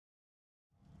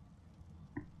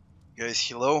Guys,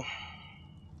 hello.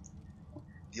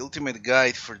 The ultimate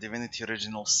guide for Divinity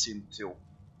Original Sin 2.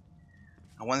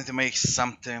 I wanted to make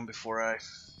something before I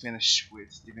finish with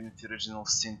Divinity Original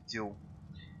Sin 2.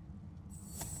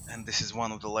 And this is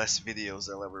one of the last videos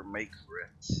I'll ever make for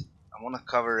it. I want to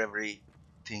cover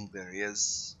everything there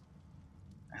is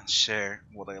and share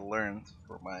what I learned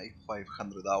for my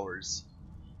 500 hours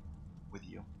with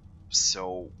you.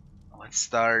 So, let's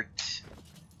start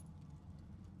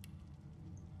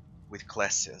with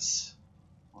classes.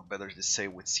 Or better to say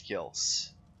with skills.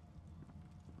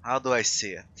 How do I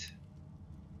see it?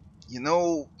 You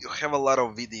know, you have a lot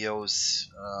of videos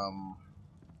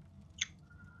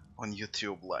on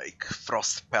YouTube like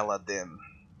Frost Paladin,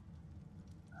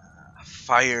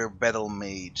 Fire Battle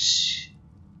Mage,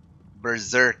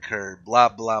 Berserker, blah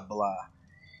blah blah.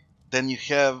 Then you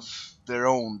have their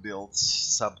own builds,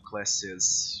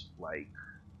 subclasses like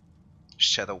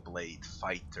Shadowblade,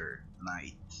 Fighter,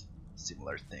 Knight,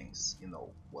 similar things. You know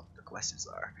what the classes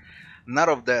are. None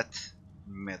of that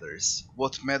matters.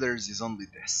 What matters is only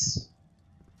this.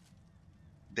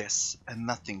 This and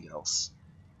nothing else.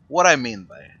 What I mean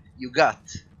by it, you got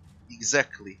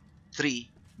exactly 3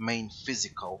 main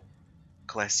physical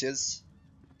classes,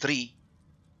 3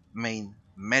 main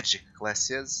magic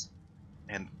classes,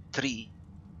 and 3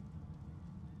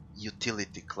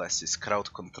 utility classes,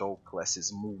 crowd control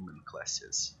classes, movement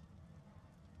classes.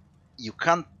 You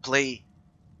can't play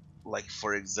like,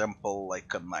 for example,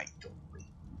 like a knight only,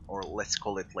 or let's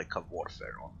call it like a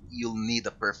warfare only. You'll need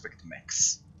a perfect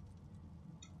mix.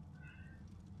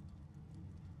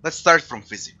 Let's start from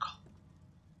physical.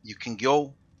 You can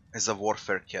go as a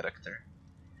warfare character.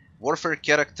 Warfare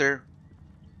character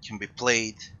can be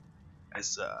played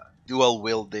as a dual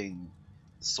wielding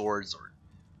swords or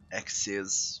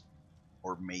axes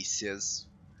or maces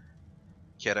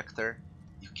character.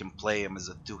 You can play him as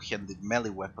a two-handed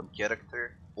melee weapon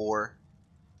character, or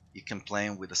you can play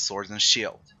him with a sword and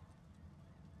shield.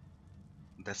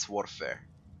 That's warfare.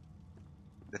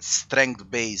 That's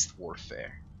strength-based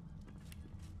warfare.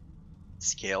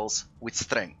 Scales with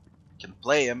strength. You can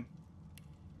play him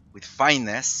with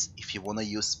finesse if you want to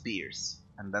use spears,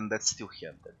 and then that's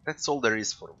two-handed. That's all there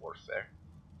is for warfare.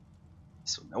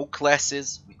 So no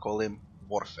classes, we call him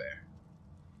warfare.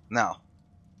 Now,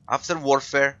 after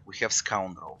warfare we have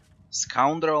scoundrel.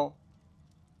 Scoundrel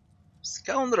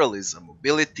is a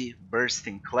mobility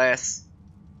bursting class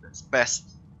that's best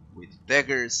with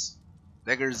daggers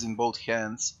in both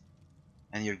hands,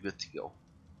 and you're good to go.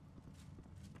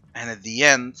 And at the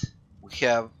end we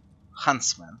have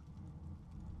huntsman.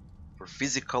 For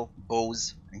physical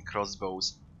bows and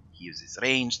crossbows, he uses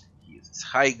ranged, he uses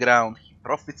high ground, he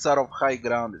profits out of high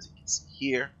ground, as you can see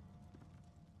here.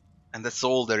 And that's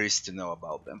all there is to know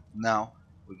about them. Now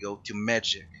we go to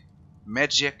magic.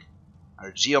 Magic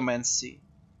are geomancy,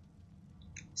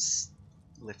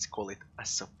 let's call it a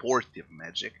supportive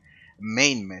magic.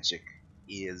 Main magic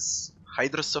is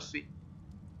hydrosophy,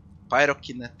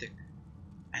 pyrokinetic,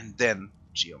 and then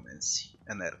geomancy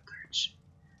and eroturge.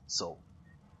 So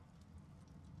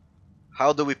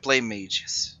how do we play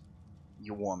mages?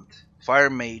 You want fire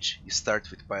mage, you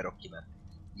start with pyrokinetic.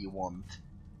 You want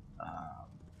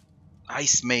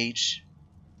ice mage,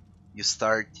 you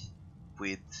start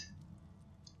with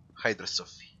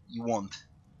hydrosophy. You want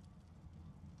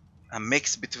a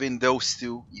mix between those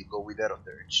two, you go with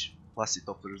eroturge. Plus it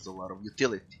offers a lot of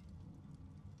utility.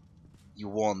 You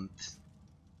want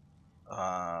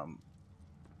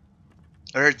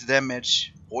earth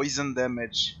damage, poison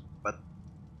damage, but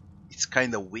it's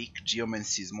kinda weak.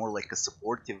 Geomancy is more like a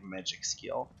supportive magic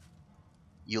skill.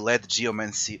 You let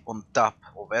geomancy on top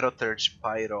of eroturge,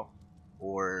 pyro,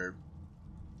 or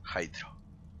hydro.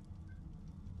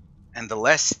 And the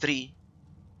last 3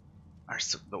 are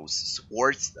those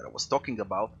supports that I was talking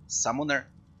about: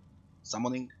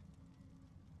 summoning,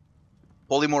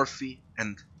 polymorphy,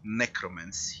 and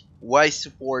necromancy. Why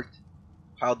support?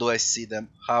 How do I see them?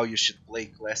 How you should play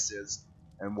classes,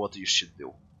 and what you should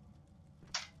do.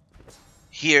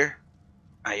 Here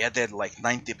I added like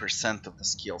 90% of the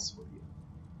skills for you.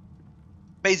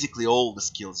 Basically all the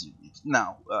skills you need.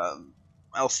 Now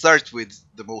I'll start with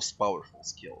the most powerful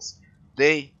skills.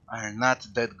 They are not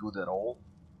that good at all.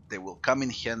 They will come in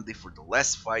handy for the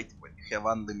last fight when you have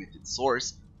unlimited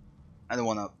source. I don't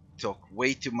want to talk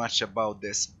way too much about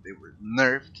this. They were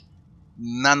nerfed.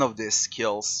 None of these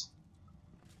skills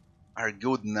are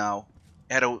good now.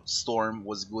 Arrow Storm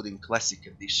was good in Classic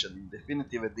Edition. In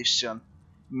Definitive Edition,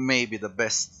 maybe the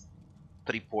best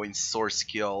 3-point sword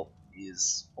skill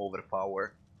is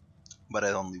Overpower, but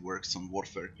it only works on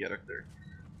warfare character.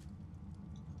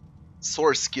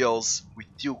 Sword skills with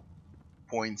 2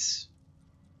 points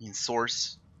in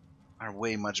Source are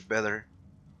way much better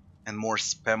and more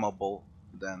spammable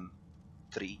than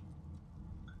 3.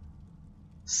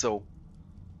 So,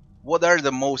 what are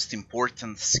the most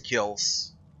important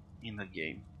skills in the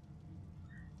game?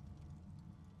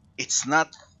 It's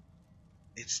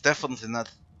definitely not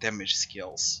damage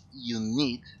skills. You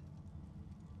need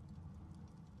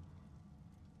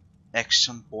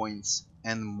action points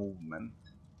and movement,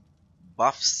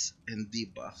 buffs and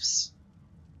debuffs.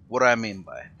 What do I mean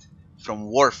by it?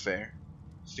 From Warfare,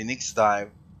 Phoenix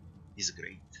Dive is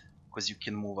great because you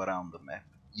can move around the map.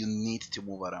 You need to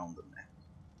move around the map.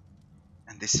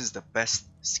 And this is the best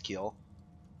skill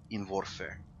in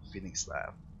Warfare, Phoenix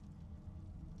Dive.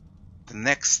 The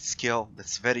next skill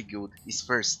that's very good is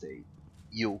First Aid.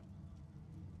 You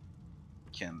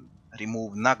can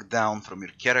remove knockdown from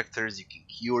your characters, you can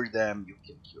cure them, you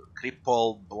can cure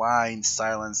crippled, blind,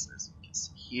 silence, as you can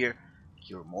see here,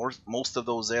 cure most of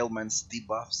those ailments,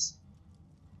 debuffs.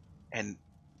 And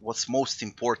what's most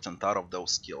important out of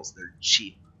those skills, they're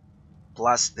cheap.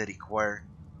 Plus they require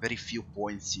very few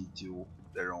points into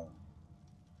their own,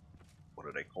 what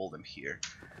do they call them here?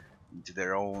 Into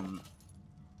their own,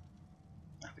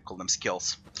 they call them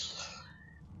skills.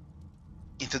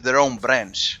 Into their own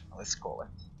branch, let's call it.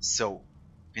 So,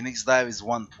 Phoenix Dive is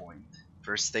 1 point,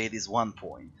 First Aid is 1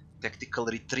 point, Tactical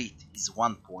Retreat is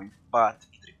 1 point, but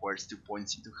it requires 2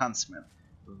 points into Huntsman.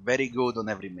 Very good on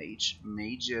every mage.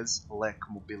 Mages lack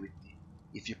mobility.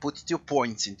 If you put 2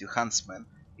 points into Huntsman,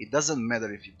 it doesn't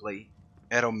matter if you play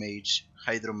Aero Mage,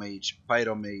 Hydro Mage,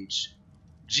 Pyro Mage,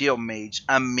 Geo Mage,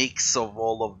 a mix of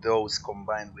all of those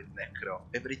combined with Necro.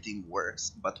 Everything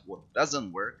works, but what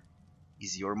doesn't work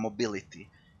is your mobility.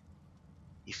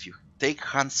 If you take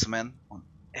Huntsman on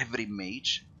every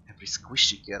mage, every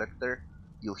squishy character,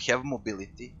 you'll have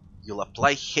mobility, you'll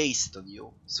apply haste on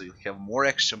you, so you'll have more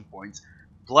action points,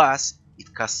 plus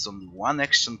it costs only 1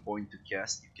 action point to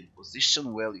cast, you can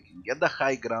position well, you can get the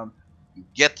high ground, you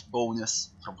get bonus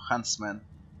from Huntsman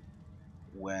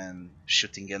when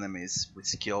shooting enemies with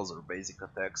skills or basic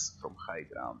attacks from high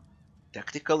ground.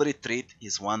 Tactical Retreat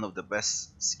is one of the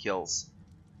best skills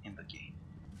in the game,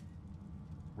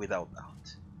 without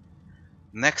doubt.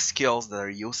 Next skills that are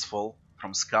useful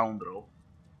from Scoundrel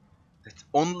that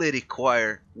only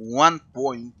require 1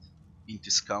 point into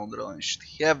Scoundrel, and you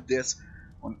should have this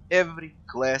on every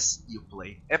class you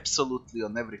play, absolutely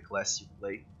on every class you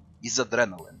play, is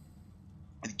Adrenaline.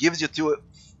 It gives you 2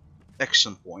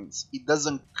 action points, it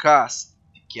doesn't cost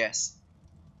to cast,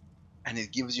 and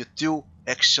it gives you 2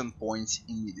 action points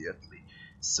immediately.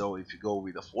 So if you go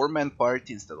with a 4-man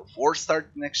party, instead of 4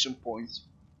 starting action points,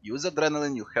 use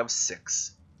Adrenaline, you have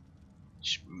 6.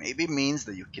 Which maybe means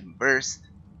that you can burst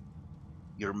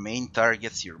your main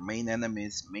targets, your main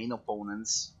enemies, main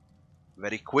opponents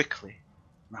very quickly.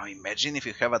 Now imagine if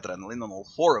you have Adrenaline on all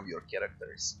 4 of your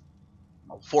characters.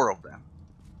 All 4 of them.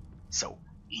 So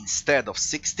instead of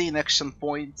 16 action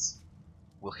points,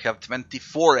 we'll have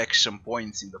 24 action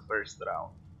points in the first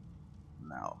round.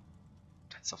 Now,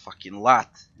 that's a fucking lot.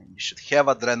 And you should have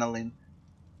Adrenaline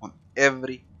on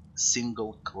every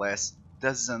single class.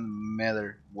 Doesn't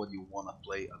matter what you wanna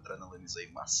play, Adrenaline is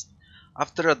a must.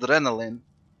 After Adrenaline,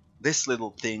 this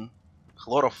little thing,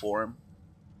 Chloroform,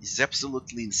 is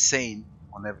absolutely insane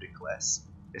on every class,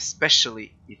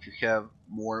 especially if you have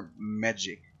more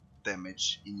magic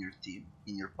damage in your team,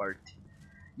 in your party.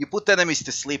 You put enemies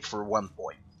to sleep for 1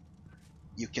 point.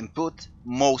 You can put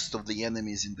most of the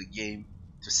enemies in the game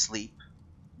to sleep.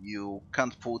 You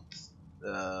can't put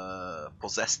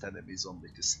possessed enemies only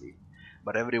to sleep,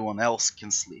 but everyone else can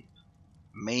sleep.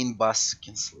 Main boss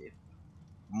can sleep.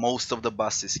 Most of the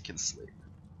bosses can sleep.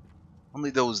 Only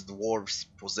those dwarves,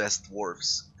 possessed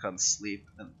dwarves, can't sleep,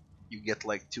 and you get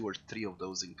like 2 or 3 of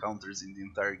those encounters in the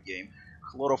entire game.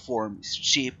 Chloroform is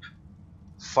cheap,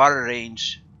 far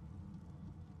range,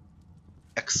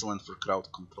 excellent for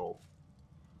crowd control.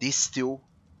 These 2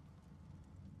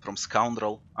 from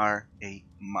Scoundrel are a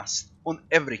must on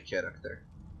every character.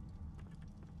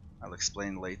 I'll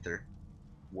explain later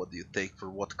what do you take for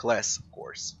what class, of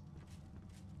course.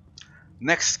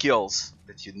 Next skills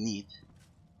that you need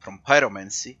from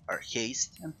Pyromancy are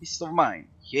Haste and Peace of Mind.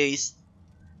 Haste,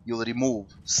 you'll remove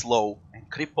Slow and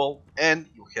Cripple, and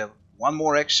you'll have 1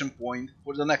 more action point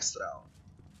for the next round.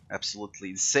 Absolutely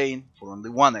insane for only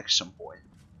 1 action point.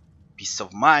 Peace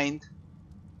of Mind,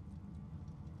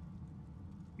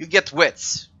 you get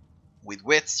Wits. With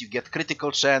Wits, you get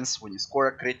critical chance. When you score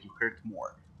a crit, you hurt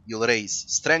more. You'll raise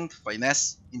Strength,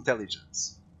 Finesse,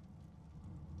 Intelligence.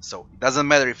 So it doesn't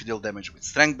matter if you deal damage with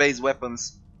Strength-based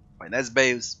weapons,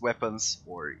 Finesse-based weapons,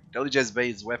 or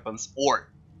Intelligence-based weapons, or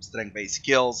Strength-based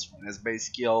skills, Finesse-based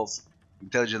skills.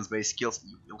 intelligence-based skills,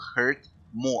 you will hurt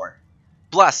more.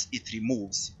 Plus, it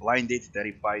removes blinded,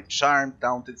 terrified, charmed,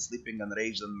 taunted, sleeping,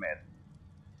 enraged, and mad.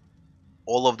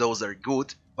 All of those are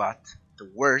good, but the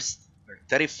worst are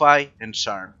terrify and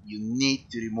charm. You need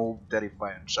to remove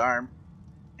terrify and charm,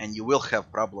 and you will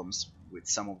have problems with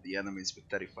some of the enemies with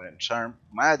terrify and charm.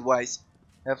 My advice: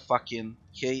 have fucking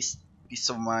haste, peace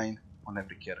of mind on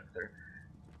every character.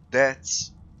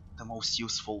 That's the most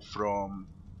useful from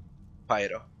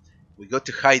Pyro. We go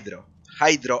to Hydro.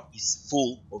 Hydro is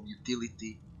full of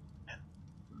utility,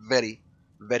 very,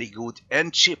 very good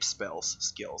and cheap spells,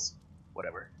 skills,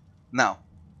 whatever. Now,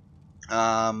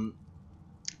 um,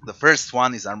 the first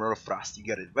one is Armor of Frost. You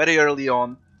get it very early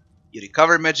on. You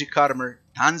recover magic armor,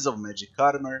 tons of magic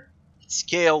armor. It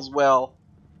scales well.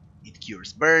 It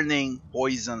cures burning,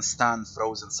 poison, stun,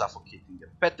 frozen, suffocating,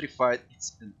 and petrified.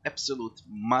 It's an absolute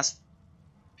must.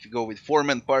 If you go with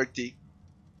 4-man party,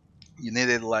 you need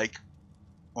it like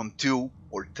on 2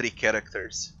 or 3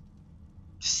 characters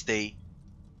to stay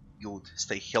good,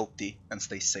 stay healthy, and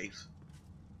stay safe.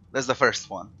 That's the first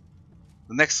one.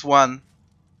 The next one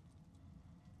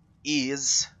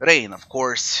is Rain, of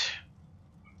course.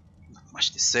 Not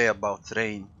much to say about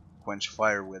Rain. Quench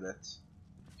fire with it.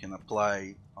 You can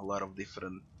apply a lot of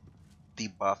different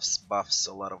debuffs, buffs,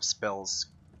 a lot of spells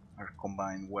are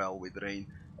combined well with Rain.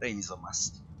 Rain is a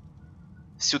must.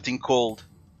 Soothing Cold,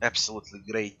 absolutely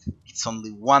great. It's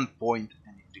only 1 point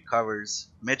and it recovers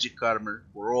magic armor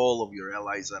for all of your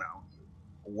allies around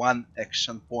you. 1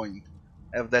 action point.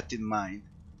 Have that in mind.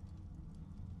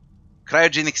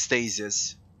 Cryogenic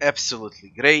Stasis, absolutely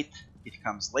great. It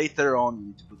comes later on. You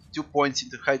need to put 2 points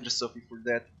into Hydrosophy for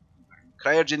that. In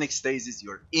Cryogenic Stasis,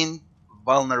 you're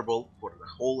invulnerable for the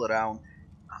whole round.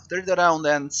 After the round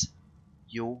ends,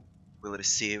 you will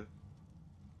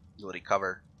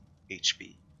recover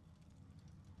HP,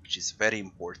 which is very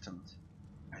important.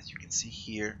 As you can see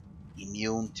here,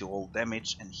 immune to all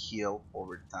damage and heal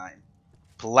over time.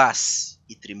 Plus,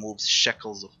 it removes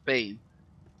Shackles of Pain,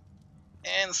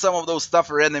 and some of those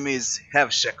tougher enemies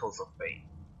have Shackles of Pain.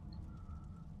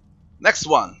 Next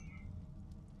one.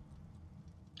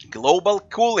 Global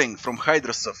Cooling from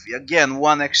Hydrosophy. Again,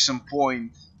 1 action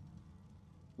point.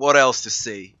 What else to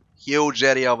say? Huge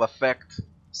area of effect,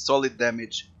 solid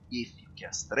damage if you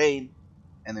cast Rain.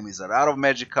 Enemies are out of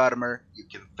magic armor, you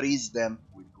can freeze them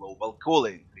with Global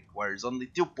Cooling. Requires only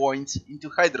 2 points into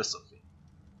Hydrosophy.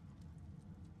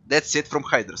 That's it from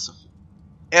Hydrosophy.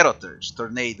 Aeroturge,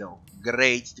 Tornado,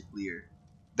 great to clear.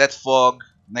 Death Fog,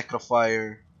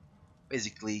 Necrofire,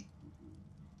 basically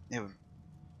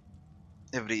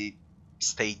every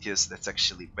status that's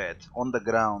actually bad. On the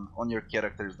ground, on your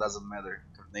characters, doesn't matter.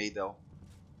 Tornado,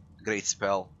 great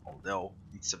spell, although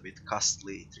it's a bit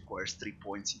costly. It requires 3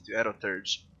 points into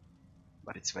Aeroturge,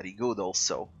 but it's very good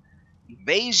also.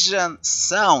 Evasion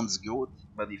sounds good,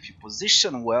 but if you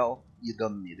position well, you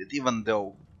don't need it, even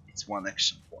though it's 1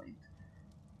 action point.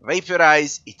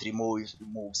 Vaporize, it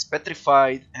removes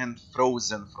Petrified and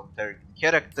Frozen from target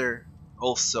character,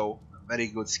 also a very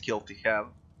good skill to have.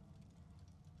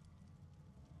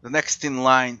 The next in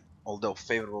line, although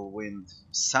Favorable Wind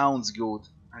sounds good,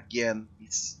 again,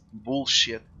 it's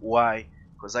bullshit. Why?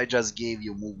 Because I just gave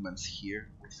you movements here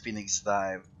with Phoenix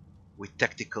Dive, with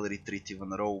Tactical Retreat, even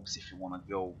Rogues, if you want to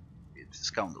go with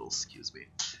Scoundrels, excuse me.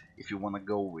 If you want to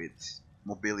go with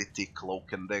Mobility,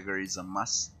 Cloak and Dagger is a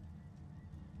must.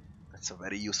 That's a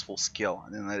very useful skill. I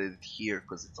didn't add it here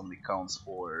because it only counts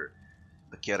for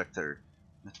the character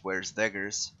that wears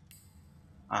daggers.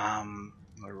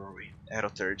 Where were we?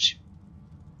 Aeroturge.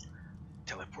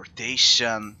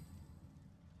 Teleportation.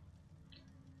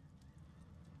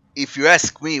 If you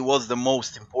ask me what's the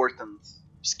most important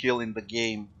skill in the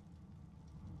game,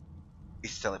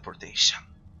 it's teleportation.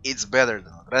 It's better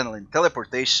than Adrenaline.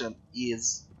 Teleportation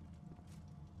is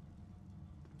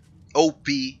OP.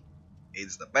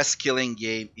 It's the best skill in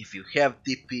game. If you have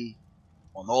TP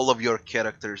on all of your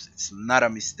characters, it's not a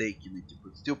mistake. You need to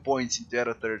put 2 points into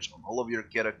Aeroturge on all of your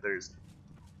characters.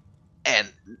 And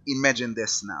imagine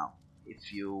this now.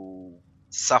 If you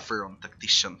suffer on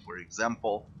Tactician, for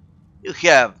example, you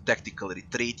have Tactical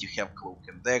Retreat, you have Cloak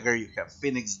and Dagger, you have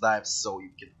Phoenix Dive, so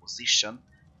you can position.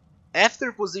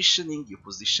 After positioning, you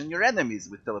position your enemies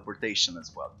with teleportation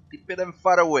as well. Tip them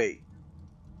far away.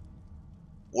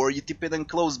 Or you tip them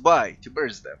close by to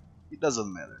burst them. It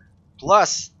doesn't matter.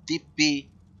 Plus, TP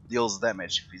deals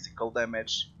damage, physical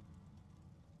damage,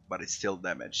 but it's still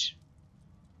damage.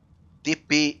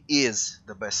 TP is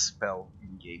the best spell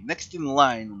in game. Next in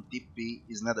line on TP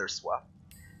is Nether Swap.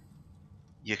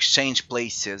 You exchange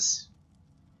places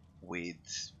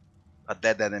with a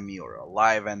dead enemy or a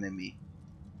live enemy.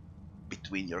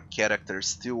 between your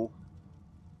characters too.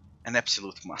 An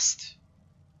absolute must.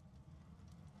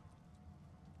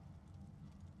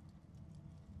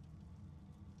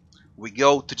 We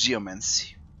go to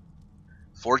Geomancy.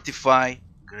 Fortify,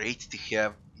 great to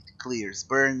have. It clears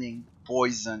burning,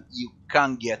 poison, you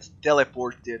can get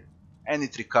teleported, and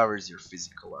it recovers your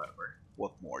physical armor.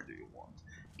 What more do you want?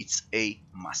 It's a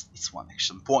must. It's one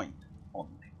action point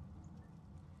only.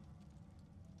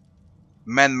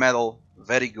 Man Metal,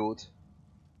 very good.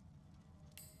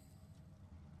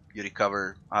 You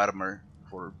recover armor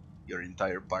for your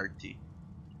entire party.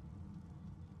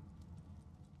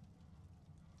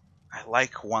 I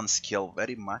like one skill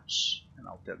very much, and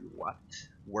I'll tell you what.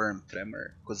 Worm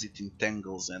Tremor, because it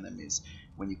entangles enemies.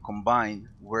 When you combine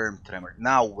Worm Tremor,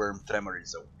 now Worm Tremor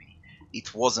is OP.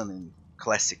 It wasn't in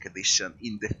Classic Edition.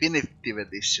 In Definitive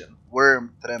Edition,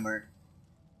 Worm Tremor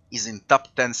is in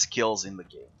top 10 skills in the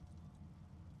game.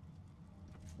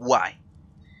 Why?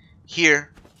 Here,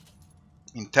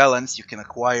 in talents, you can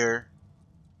acquire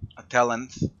a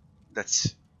talent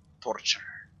that's Torturer.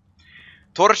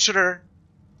 Torturer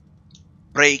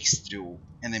breaks through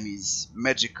enemies'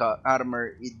 magic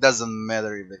armor. It doesn't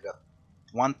matter if they got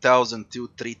 1000, 2,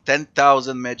 3,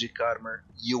 10,000 magic armor.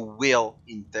 You will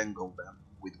entangle them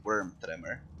with Worm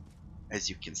Tremor, as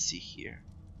you can see here.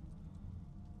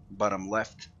 Bottom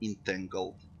left,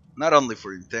 entangled. Not only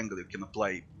for entangle, you can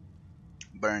apply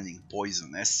burning,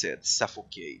 poison, acid,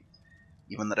 suffocate,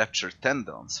 even rapture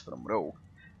tendons from Rogue.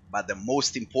 But the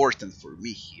most important for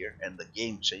me here, and the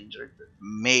game changer that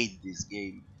made this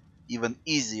game even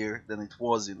easier than it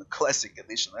was in the Classic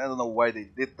Edition, I don't know why they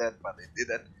did that, but they did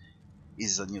it,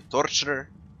 is a new Torturer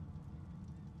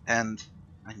and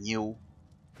a new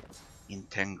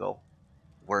Entangle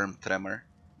Worm Tremor.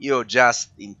 You just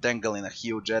entangle in a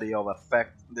huge area of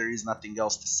effect. There is nothing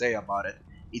else to say about it.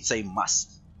 It's a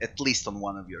must, at least on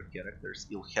one of your characters.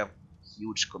 You'll have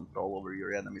huge control over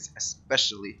your enemies,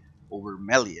 especially over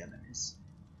melee enemies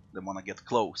that want to get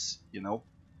close, you know.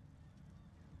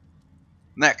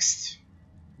 Next,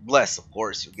 Bless, of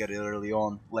course, you get it early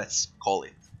on. Let's call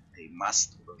it a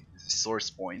must with a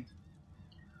source point.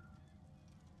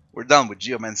 We're done with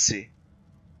Geomancy.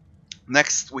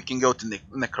 Next, we can go to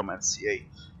Necromancy.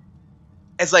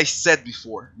 As I said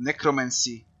before,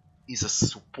 Necromancy is a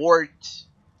support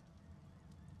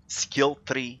skill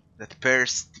tree that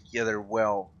pairs together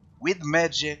well with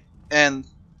magic and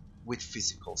with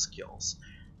physical skills.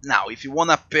 Now, if you want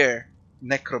to pair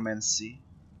Necromancy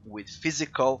with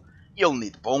physical, you'll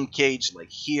need Bone Cage, like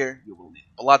here. You will need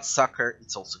Bloodsucker.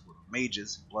 It's also good on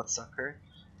mages, Bloodsucker.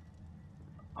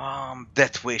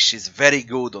 Death Wish is very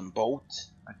good on both.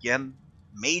 Again,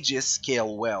 mages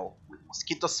scale well with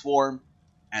Mosquito Swarm,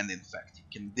 and in fact, you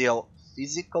can deal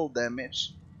physical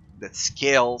damage that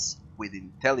scales with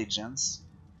intelligence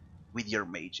with your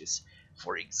mages.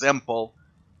 For example,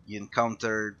 you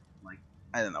encounter, like,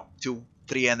 I don't know, 2,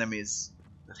 3 enemies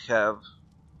that have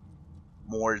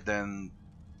more than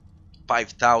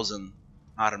 5000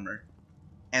 armor,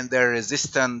 and they're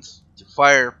resistant to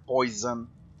fire, poison,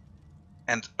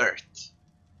 and earth.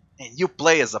 And you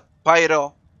play as a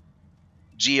Pyro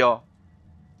Geo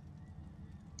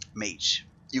mage.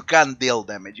 You can't deal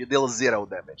damage, you deal 0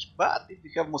 damage. But if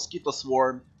you have Mosquito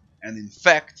Swarm and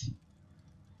Infect,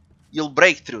 you'll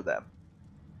break through them,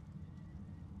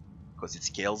 because it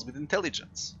scales with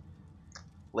intelligence.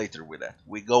 Later with that,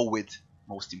 we go with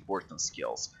most important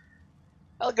skills.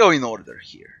 I'll go in order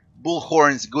here.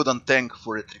 Bullhorn's good on tank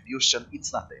for retribution,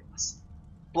 it's not a must.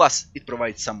 Plus, it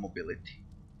provides some mobility.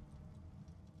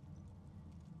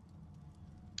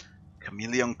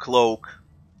 Chameleon Cloak,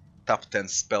 top 10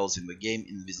 spells in the game.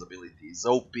 Invisibility is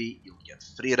OP, you'll get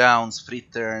free rounds, free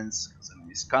turns, because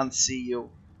enemies can't see you.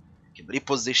 You can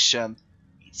reposition,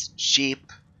 it's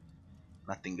cheap,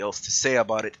 nothing else to say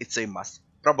about it, it's a must,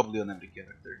 probably on every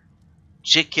character.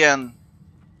 Chicken,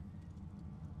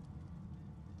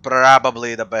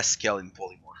 probably the best skill in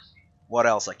Polymorph. What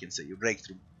else I can say? You break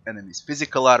through enemies'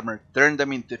 physical armor, turn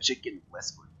them into chicken, it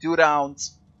lasts for 2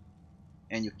 rounds,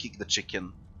 and you kick the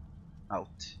chicken out.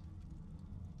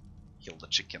 Kill the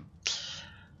chicken.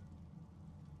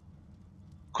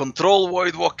 Control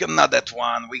Voidwalker, not that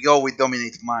one. We go with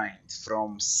Dominate Mind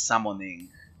from Summoning.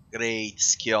 Great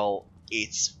skill.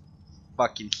 It's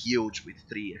fucking huge with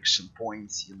 3 action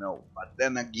points, you know. But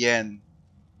then again,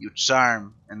 you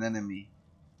charm an enemy,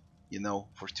 you know,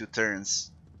 for 2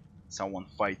 turns. Someone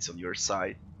fights on your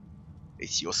side.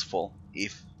 It's useful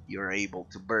if you're able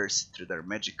to burst through their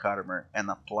magic armor and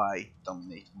apply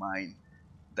Dominate Mind.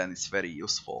 Then it's very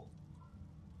useful.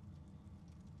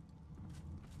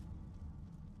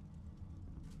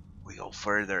 We go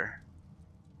further.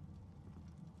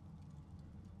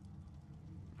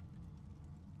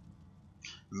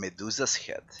 Medusa's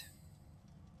head.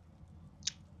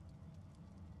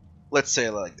 Let's say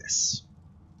it like this.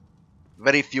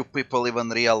 Very few people even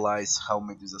realize how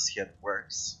Medusa's head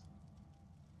works.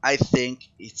 I think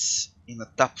it's in the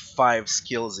top 5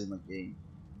 skills in the game.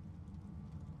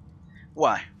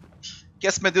 Why?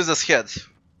 Guess Medusa's head.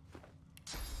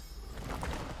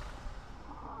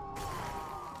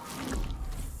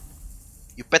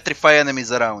 You petrify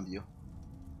enemies around you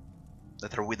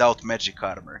that are without magic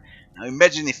armor. Now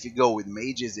imagine if you go with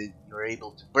mages and you're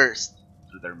able to burst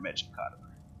through their magic armor.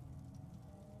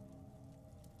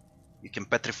 You can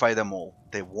petrify them all.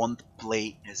 They won't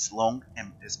play as long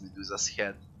as Medusa's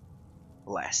head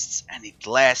lasts. And it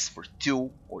lasts for 2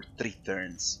 or 3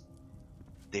 turns.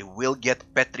 They will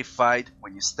get petrified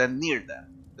when you stand near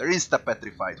them. They're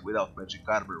insta-petrified without magic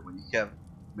armor when you have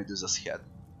Medusa's head.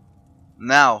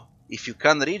 Now, if you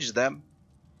can't reach them,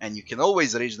 and you can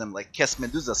always reach them, like cast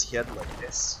Medusa's head like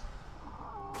this.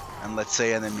 And let's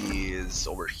say enemy is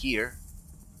over here.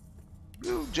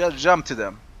 You just jump to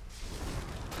them.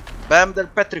 Bam, they're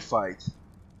petrified.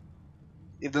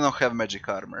 If they don't have magic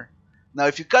armor. Now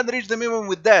if you can't reach them even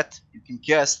with that, you can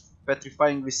cast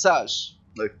Petrifying Visage.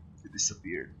 Like, it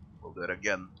disappeared. Well, there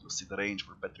again, you'll see the range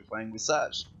for Petrifying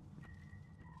Visage.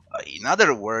 In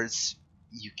other words,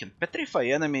 you can petrify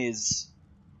enemies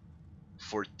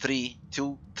for 2-3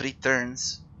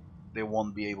 turns. They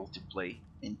won't be able to play.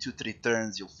 In 2-3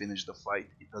 turns you'll finish the fight.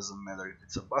 It doesn't matter if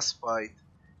it's a boss fight.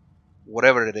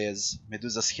 Whatever it is,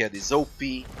 Medusa's head is OP.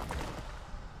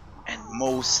 And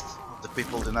most of the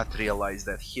people do not realize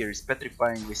that. Here is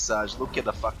Petrifying Visage. Look at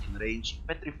the fucking range.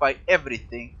 Petrify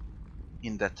everything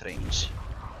in that range.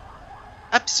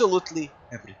 Absolutely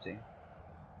everything.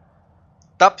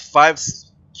 Top 5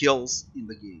 skills in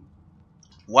the game.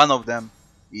 One of them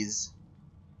is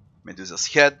Medusa's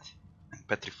head and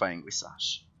Petrifying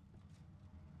Visage.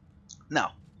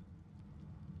 Now,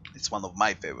 it's one of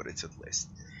my favorites at least.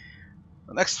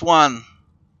 The next one,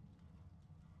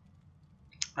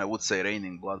 I would say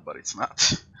Raining Blood, but it's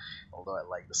not. Although I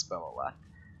like the spell a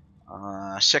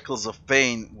lot. Shackles of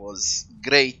Fane was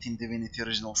great in Divinity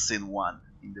Original Sin 1.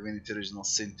 In Divinity Original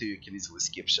Sin 2 you can easily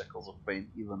skip Shackles of Fane,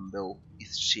 even though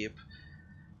it's cheap.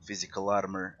 Physical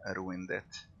armor ruined it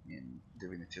in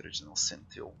Divinity Original Sin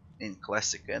 2. In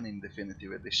Classic and in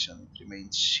Definitive Edition it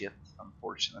remains shit,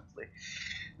 unfortunately.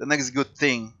 The next good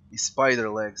thing is Spider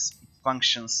Legs. It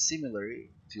functions similarly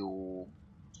to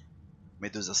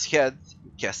Medusa's head.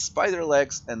 You cast Spider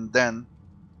Legs and then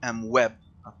Web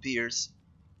appears.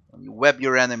 When you web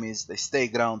your enemies, they stay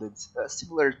grounded,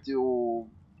 similar to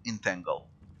Entangle.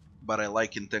 But I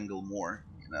like Entangle more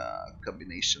in a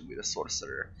combination with a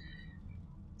Sorcerer.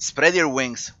 Spread your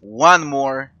wings, one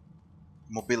more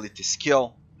mobility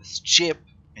skill. It's cheap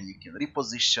and you can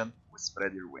reposition with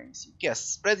Spread your wings. You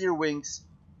cast Spread your wings,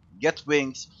 get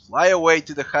wings, fly away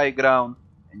to the high ground,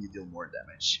 and you deal more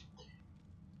damage.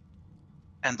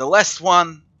 And the last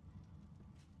one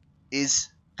is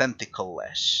Tentacle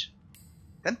Lash.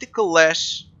 Tentacle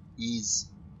Lash is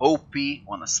OP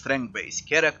on a strength based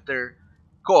character,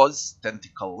 cause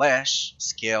Tentacle Lash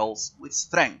scales with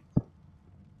strength.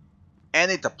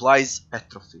 And it applies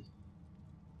atrophy.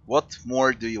 What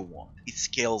more do you want? It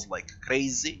scales like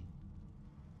crazy.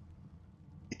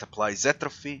 It applies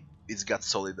atrophy. It's got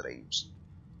solid range.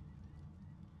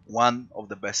 One of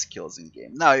the best skills in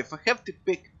game. Now if I have to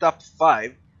pick top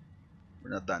 5,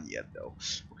 we're not done yet though.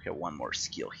 We have one more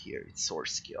skill here. It's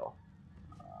Source skill.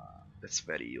 That's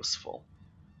very useful.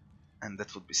 And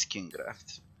that would be Skin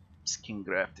Graft. Skin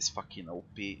Graft is fucking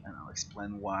OP and I'll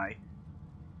explain why.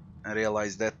 I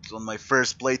realized that on my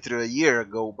first playthrough a year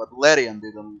ago, but Larian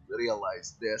didn't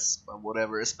realize this, but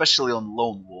whatever, especially on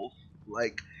Lone Wolf.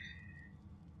 Like,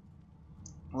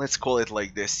 let's call it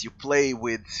like this. You play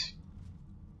with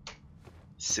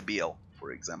Sebille,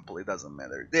 for example, it doesn't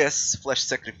matter. This Flesh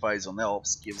Sacrifice on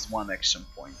Elves gives 1 action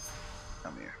point.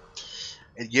 Come here.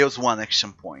 It gives 1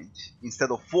 action point.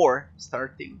 Instead of 4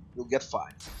 starting, you'll get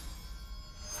 5.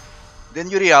 Then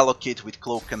you reallocate with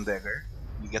Cloak and Dagger,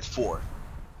 you get 4.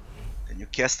 Then you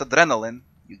cast Adrenaline,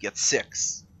 you get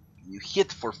 6. You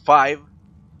hit for 5.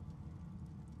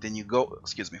 Then you go,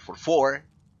 for 4.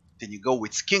 Then you go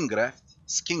with Skin Graft.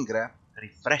 Skin Graft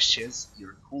refreshes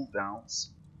your cooldowns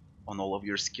on all of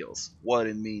your skills. What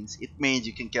it means? It means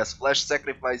you can cast Flesh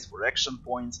Sacrifice for action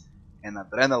points and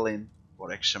Adrenaline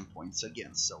for action points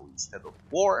again. So instead of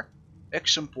 4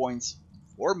 action points,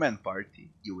 4-man party,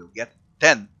 you will get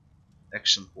 10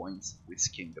 action points with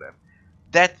Skin Graft.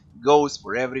 That goes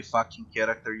for every fucking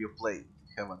character you play.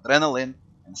 If you have Adrenaline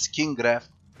and Skin Graft,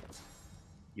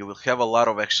 you will have a lot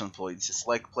of action points. It's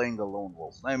like playing a lone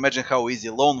wolf. Now imagine how easy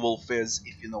lone wolf is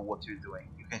if you know what you're doing.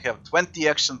 You can have 20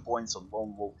 action points on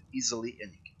lone wolf easily,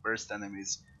 and you can burst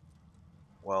enemies,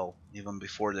 well, even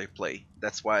before they play.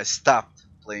 That's why I stopped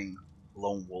playing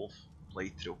lone wolf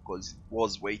playthrough, because it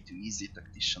was way too easy.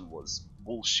 Tactician was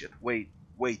bullshit, way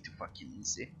too fucking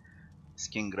easy.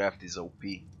 Skin graft is OP.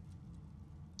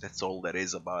 That's all there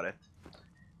is about it.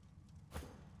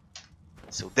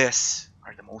 So this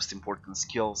are the most important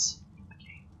skills in the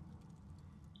game.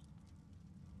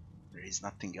 There is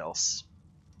nothing else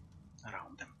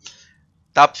around them.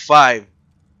 Top 5.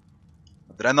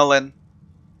 Adrenaline.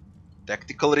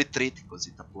 Tactical retreat, because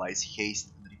it applies haste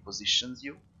and repositions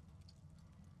you.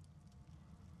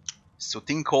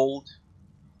 Soothing cold.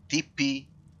 TP.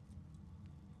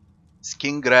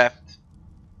 Skin graft.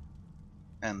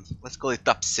 And let's call it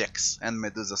top 6. And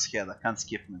Medusa's head. I can't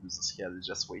skip Medusa's head, it's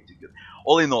just way too good.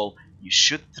 All in all, you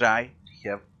should try to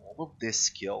have all of these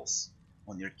skills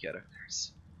on your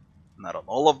characters. Not on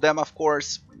all of them, of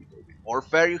course. When you go with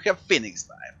Warfare, you have Phoenix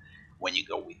Dive. When you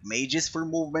go with Mages for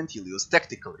movement, you'll use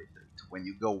Tactical Retreat. When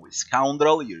you go with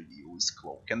Scoundrel, you'll use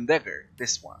Cloak and Dagger.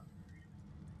 This one.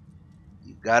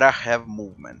 You gotta have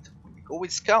movement. When you go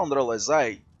with Scoundrel, as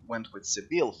I went with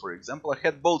Sebille, for example, I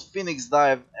had both Phoenix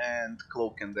Dive and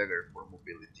Cloak and Dagger for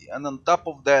mobility. And on top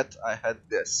of that, I had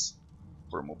this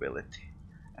for mobility.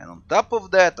 And on top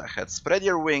of that, I had Spread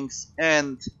Your Wings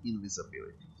and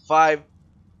Invisibility. 5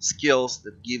 skills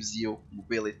that gives you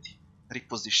mobility,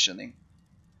 repositioning.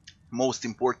 Most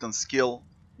important skill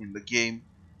in the game,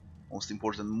 most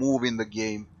important move in the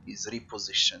game is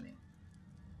repositioning.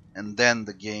 And then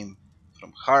the game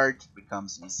from hard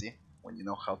becomes easy when you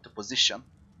know how to position.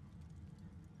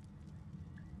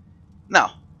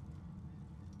 Now,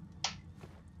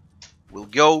 we'll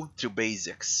go through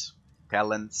basics,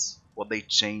 talents, what they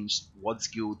changed, what's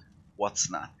good, what's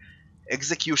not.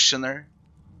 Executioner,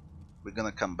 we're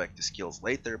gonna come back to skills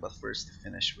later, but first to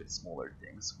finish with smaller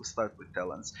things. We'll start with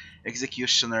talents.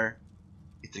 Executioner,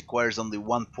 it requires only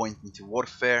 1 point into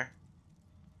warfare.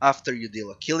 After you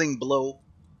deal a killing blow,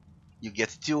 you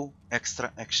get 2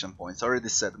 extra action points. I already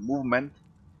said movement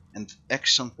and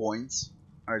action points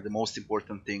are the most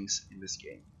important things in this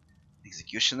game.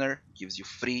 Executioner gives you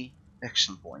 3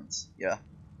 action points, yeah.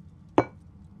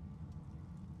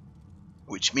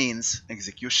 Which means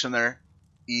Executioner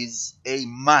is a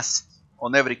must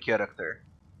on every character.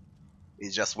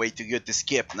 It's just way too good to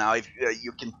skip. Now, if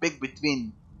you can pick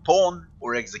between Pawn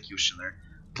or Executioner.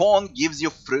 Pawn gives you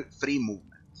free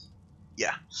movement.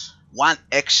 Yeah, 1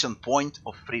 action point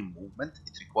of free movement.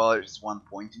 It requires 1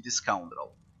 point into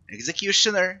Scoundrel.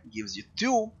 Executioner gives you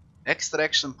 2 extra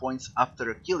action points after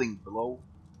a killing blow,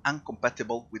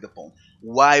 incompatible with the Pawn.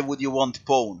 Why would you want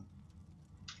Pawn?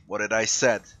 What did I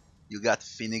said? You got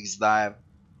Phoenix Dive,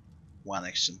 1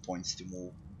 action points to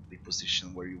move,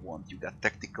 reposition where you want. You got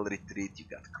Tactical Retreat, you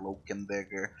got Cloak and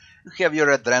Dagger. You have your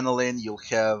Adrenaline, you'll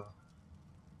have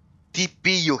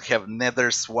TP, you'll have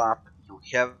Nether Swap, you'll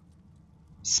have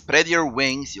Spread Your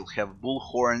Wings, you'll have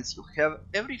Bullhorns, you'll have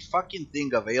every fucking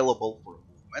thing available for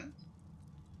movement.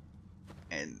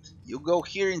 And you go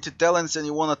here into talents and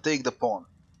you wanna take the Pawn.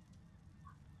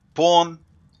 Pawn,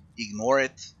 ignore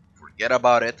it, forget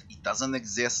about it, it doesn't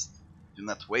exist. Do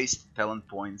not waste talent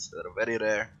points that are very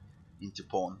rare into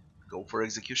Pawn. Go for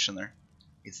Executioner.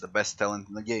 It's the best talent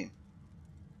in the game.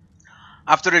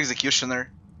 After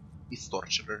Executioner, it's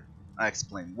Torturer. I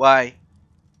explain why.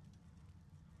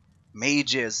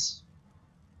 Mages.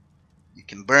 You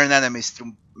can burn enemies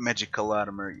through magical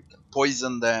armor. You can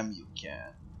poison them. You can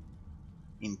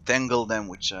entangle them,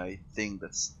 which I think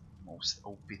that's the most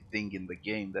OP thing in the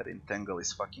game. That entangle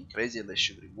is fucking crazy. They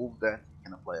should remove that. You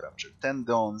can apply Rupture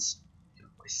Tendons. You can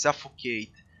apply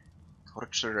Suffocate.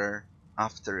 Torturer.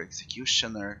 After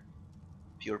Executioner.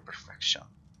 Pure perfection.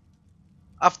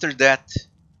 After that,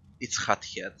 it's Hot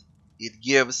Head. It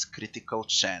gives critical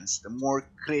chance. The more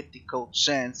critical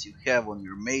chance you have on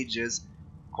your mages,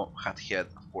 Hot Head,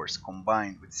 of course,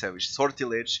 combined with Savage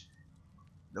Sortilege,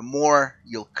 the more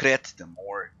you'll crit, the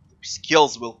more your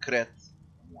skills will crit,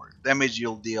 the more damage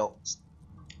you'll deal.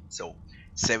 So,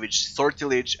 Savage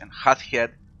Sortilege and Hot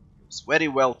Head goes very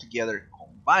well together.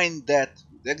 Combine that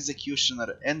with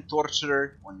Executioner and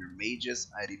Torturer on your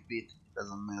mages. I repeat, it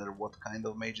doesn't matter what kind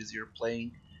of mages you're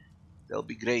playing, they'll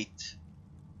be great.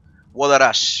 Water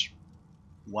Rush,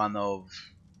 one of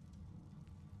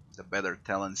the better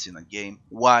talents in a game.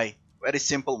 Why? Very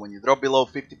simple, when you drop below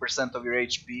 50% of your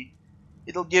HP,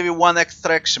 it'll give you 1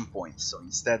 extra action point. So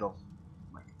instead of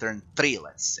like turn 3,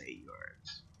 let's say, you're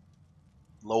at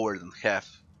lower than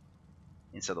half,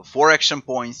 instead of 4 action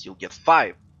points, you'll get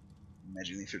 5.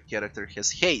 Imagine if your character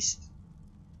has haste,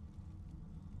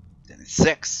 then it's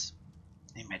 6.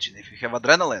 Imagine if you have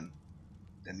adrenaline,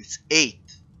 then it's 8.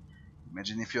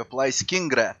 Imagine if you apply skin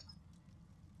graft,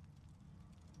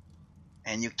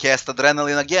 and you cast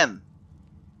adrenaline again.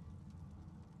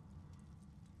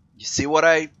 You see what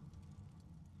I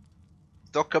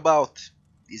talk about?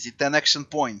 Easy 10 action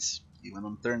points, even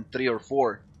on turn 3 or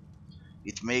 4.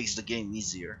 It makes the game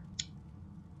easier.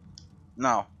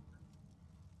 Now,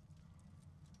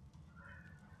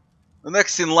 the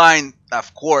next in line,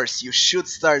 of course, you should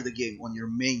start the game on your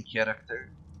main character.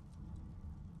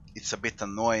 It's a bit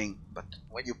annoying, but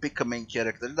when you pick a main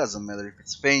character, it doesn't matter if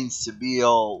it's Fane,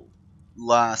 Sebille,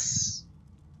 Lohse,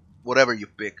 whatever you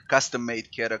pick, custom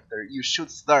made character, you should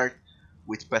start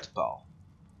with Pet Pal.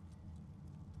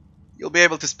 You'll be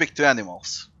able to speak to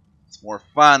animals. It's more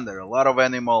fun, there are a lot of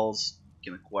animals,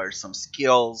 you can acquire some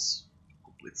skills,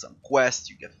 complete some quests,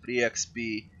 you get free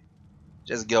XP.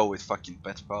 Just go with fucking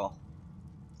Pet Pal.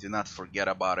 Do not forget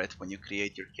about it when you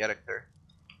create your character.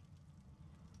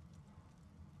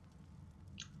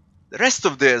 The rest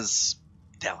of these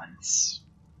talents,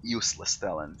 useless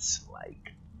talents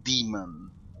like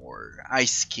Demon or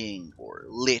Ice King or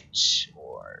Lich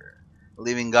or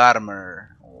Living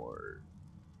Armor or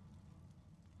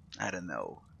I don't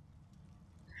know,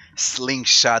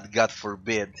 Slingshot, God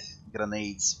forbid,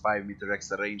 grenades, 5 meter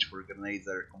extra range for grenades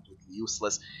that are completely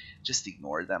useless, just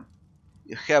ignore them.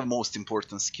 You have most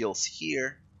important skills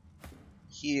here,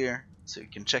 here, so you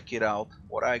can check it out,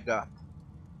 what I got.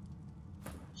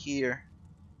 Here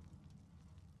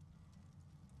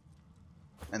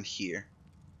and here.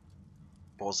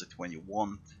 Pause it when you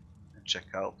want and check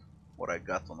out what I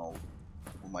got on all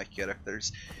my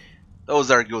characters. Those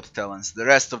are good talents. The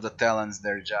rest of the talents,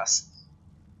 they're just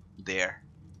there,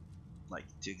 like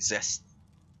to exist.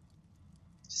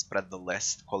 Spread the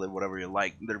list, call it whatever you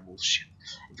like, they're bullshit.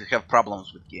 If you have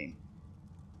problems with game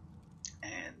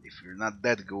and if you're not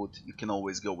that good, you can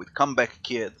always go with Comeback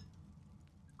Kid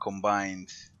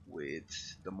combined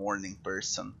with the Morning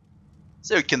Person,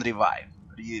 so you can revive.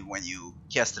 When you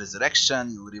cast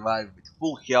Resurrection, you'll revive with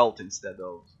full health instead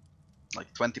of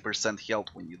like 20% health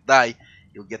when you die.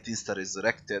 You'll get insta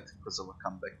resurrected because of a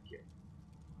Comeback Kid.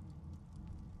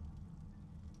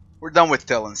 We're done with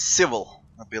talents. Civil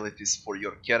abilities for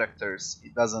your characters.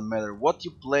 It doesn't matter what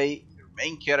you play, your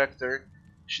main character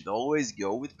should always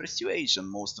go with Persuasion.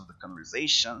 Most of the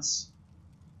conversations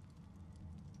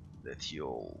that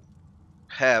you'll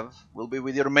have will be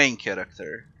with your main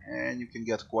character, and you can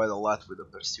get quite a lot with a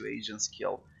Persuasion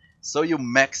skill. So you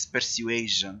max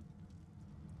Persuasion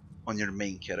on your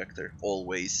main character,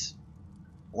 always.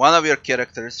 One of your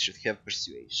characters should have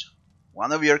Persuasion.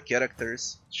 One of your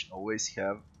characters should always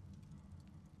have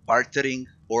Bartering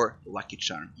or Lucky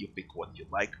Charm. You pick what you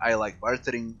like. I like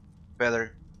Bartering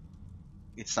better.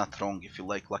 It's not wrong if you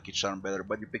like Lucky Charm better,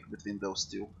 but you pick between those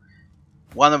two.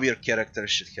 One of your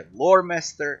characters should have Lore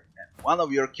Master, and one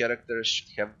of your characters should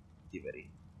have Divinity.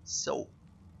 So,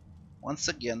 once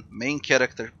again, main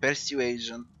character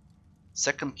Persuasion,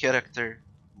 second character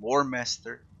Lore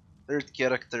Master, third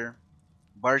character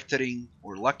Bartering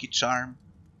or Lucky Charm,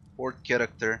 fourth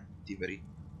character Divinity.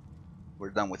 We're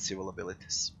done with civil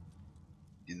abilities.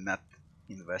 Did not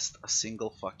invest a single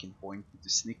fucking point into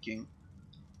sneaking.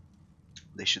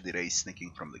 They should erase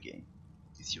sneaking from the game.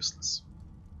 It's useless.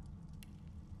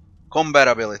 Combat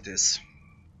abilities.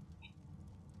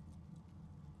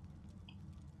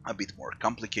 A bit more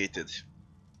complicated,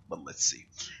 but let's see.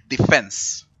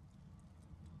 Defense.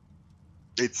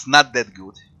 It's not that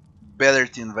good. Better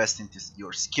to invest into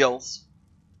your skills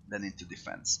than into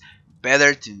defense.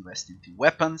 Better to invest into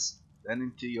weapons than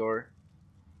into your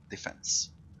defense.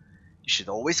 You should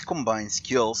always combine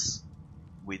skills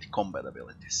with combat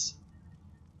abilities.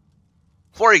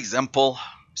 For example,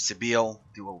 Sebille,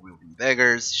 dual wielding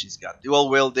daggers, she's got dual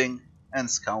wielding and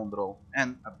scoundrel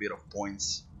and a bit of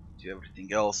points to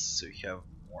everything else, so you have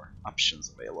more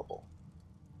options available.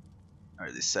 I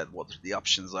already said what the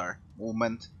options are: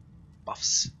 movement,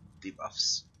 buffs,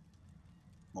 debuffs.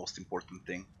 Most important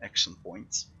thing, action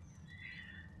points.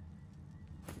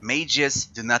 Mages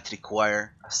do not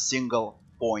require a single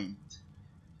point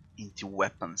into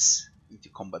weapons, into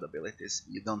combat abilities.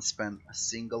 You don't spend a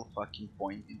single fucking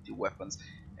point into weapons.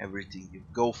 Everything you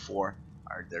go for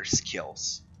are their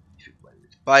skills. If you play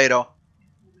with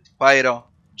Pyro,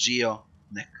 Geo,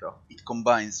 Necro. It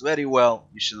combines very well.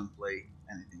 You shouldn't play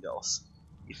anything else.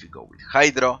 If you go with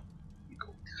Hydro, you go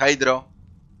with Hydro,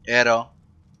 Arrow,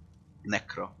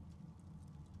 Necro,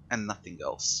 and nothing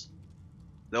else.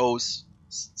 Those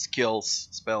skills,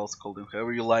 spells, call them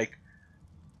however you like,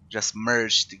 just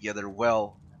merge together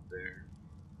well. They're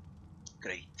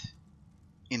Great.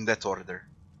 In that order,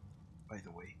 by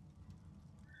the way.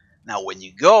 Now when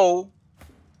you go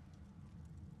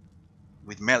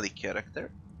with melee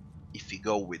character, if you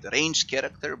go with ranged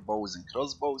character, bows and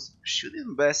crossbows, you should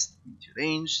invest into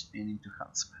ranged and into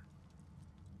huntsman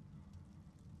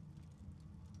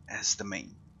as the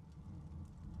main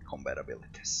combat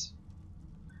abilities.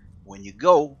 When you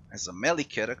go as a melee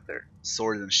character,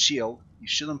 sword and shield, you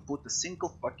shouldn't put a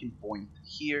single fucking point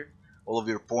here. All of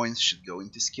your points should go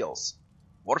into skills.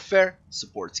 Warfare,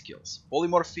 support skills.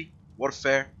 Polymorphy,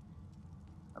 warfare,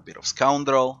 a bit of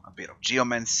scoundrel, a bit of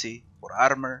geomancy for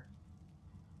armor.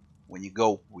 When you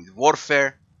go with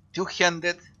warfare,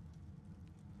 two-handed,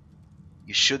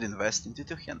 you should invest into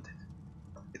two-handed.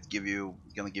 It's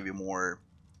gonna give you more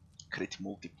crit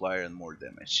multiplier and more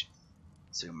damage.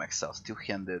 So you max out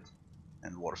two-handed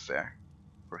and warfare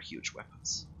for huge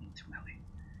weapons into melee.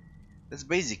 That's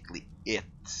basically it.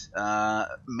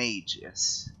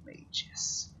 Mages.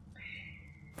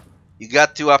 You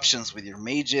got two options with your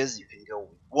mages. You can go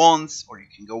with wands or you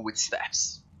can go with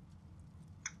staffs.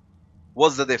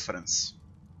 What's the difference?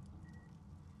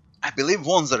 I believe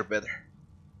wands are better.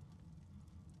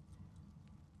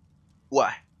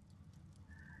 Why?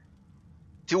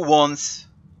 Two wands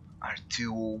are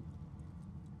two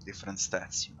different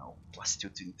stats, you know,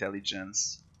 +2 to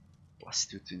intelligence,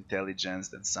 +2 to intelligence,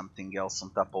 then something else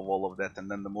on top of all of that, and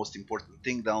then the most important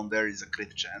thing down there is a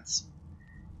crit chance.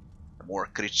 The more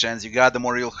crit chance you got, the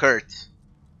more you'll hurt.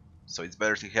 So it's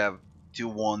better to have two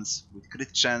wands with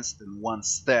crit chance than one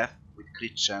staff with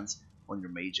crit chance on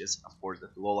your mages. Of course,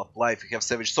 that will all apply if you have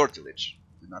Savage Sortilege.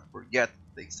 Do not forget,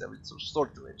 take Savage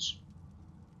Sortilege.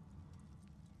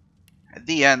 At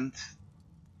the end,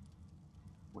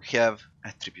 we have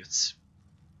attributes.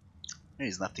 There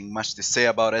is nothing much to say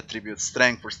about attributes.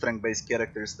 Strength for strength-based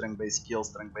characters, strength-based skills,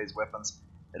 strength-based weapons.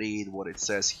 Read what it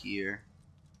says here.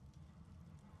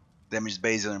 Damage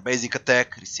based on basic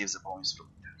attack receives a bonus from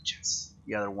intelligence.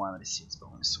 The other one receives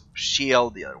bonus from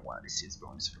shield. The other one receives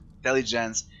bonus from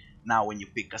intelligence. Now when you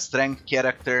pick a strength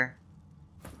character,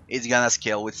 it's gonna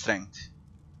scale with strength.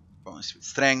 Bonus with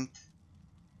strength.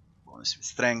 Bonus with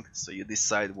strength. So you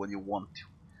decide what you want to.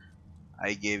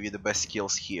 I gave you the best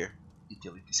skills here.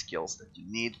 Utility skills that you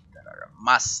need, that are a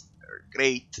must, that are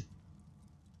great.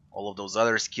 All of those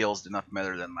other skills do not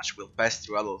matter that much. We'll pass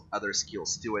through all other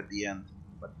skills too at the end,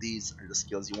 but these are the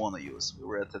skills you want to use. We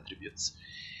were at attributes.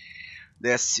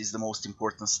 This is the most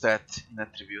important stat in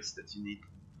attributes that you need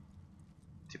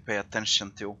to pay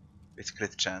attention to. It's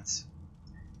crit chance.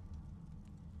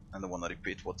 I don't want to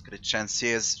repeat what crit chance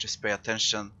is, just pay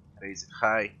attention, raise it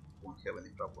high, won't have any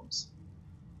problems.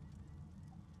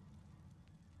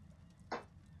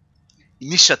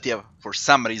 Initiative, for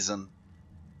some reason,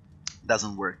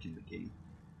 doesn't work in the game.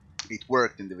 It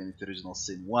worked in Divinity Original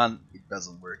Sin 1, it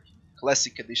doesn't work in the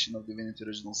Classic Edition of Divinity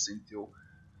Original Sin 2,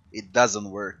 it doesn't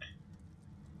work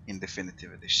in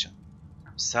Definitive Edition.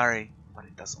 I'm sorry, but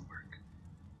it doesn't work.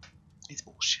 It's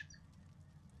bullshit.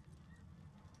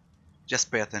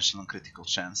 Just pay attention on critical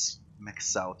chance.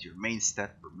 Max out your main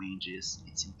stat for mages,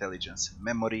 it's intelligence and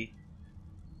memory.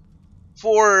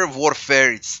 For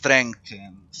warfare, it's strength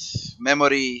and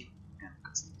memory and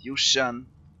constitution.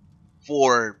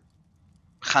 For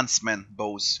huntsmen,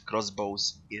 bows,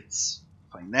 crossbows, it's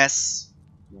finesse,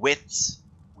 wits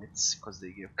because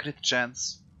they give crit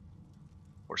chance.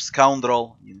 For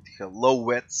scoundrel, you need to have low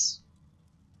wits,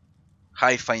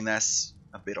 high finesse,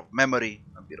 a bit of memory,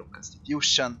 a bit of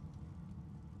constitution.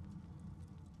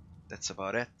 That's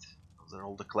about it. Those are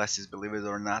all the classes, believe it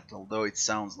or not, although it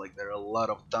sounds like there are a lot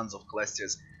of tons of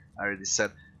classes. I already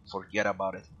said, forget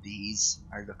about it. These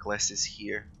are the classes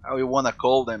here. How you wanna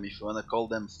call them, if you wanna call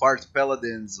them fart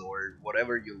paladins or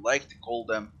whatever you like to call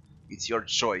them, it's your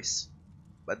choice.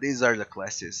 But these are the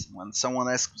classes. When someone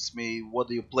asks me, what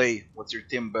do you play, what's your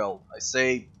team build, I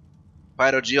say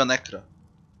Pyrogeo Necro.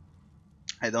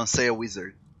 I don't say a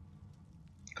wizard,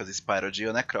 because it's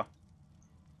Pyrogeo Necro.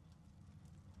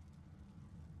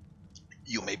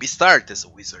 You maybe start as a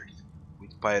wizard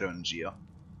with Pyro and Geo,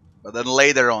 but then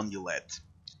later on you'll add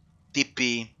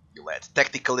TP, you'll add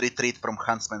Tactical Retreat from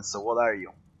Huntsman, so what are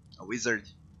you? A wizard?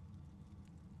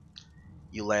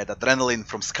 You'll add Adrenaline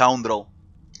from Scoundrel,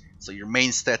 so your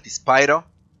main stat is Pyro,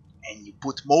 and you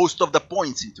put most of the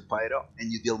points into Pyro,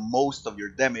 and you deal most of your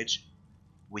damage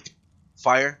with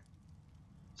Fire,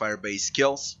 Fire-based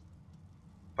skills,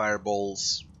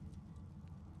 Fireballs,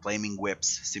 Flaming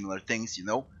Whips, similar things, you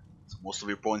know. So most of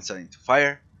your points are into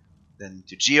Fire, then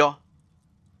into Geo,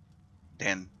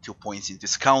 then 2 points into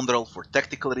Scoundrel for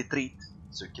Tactical Retreat,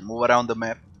 so you can move around the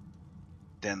map,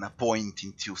 then a point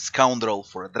into Scoundrel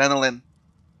for Adrenaline,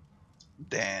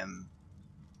 then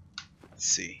let's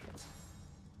see.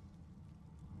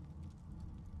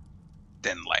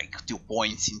 Then like 2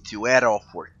 points into Arrow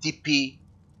for TP.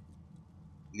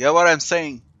 You get what I'm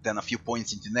saying? Then a few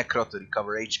points into Necro to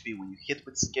recover HP when you hit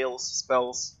with skills,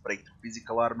 spells, break through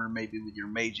physical armor maybe with your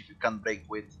mage if you can't break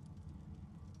with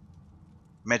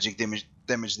magic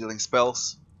damage dealing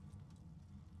spells.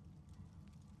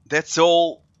 That's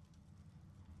all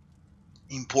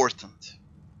important.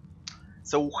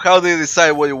 So how do you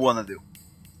decide what you wanna do?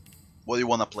 What you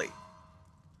wanna play?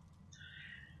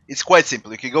 It's quite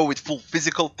simple. You can go with full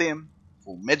physical team,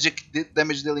 full magic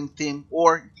damage dealing team,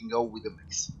 or you can go with a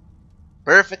mix.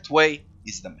 Perfect way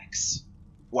is the mix.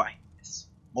 Why? It's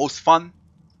most fun.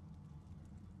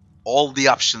 All the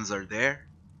options are there.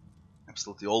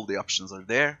 Absolutely all the options are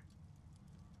there.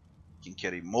 You can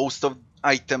carry most of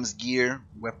items, gear,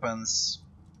 weapons,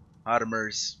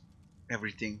 armors,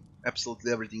 everything.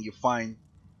 Absolutely everything you find.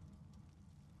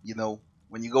 You know,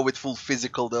 when you go with full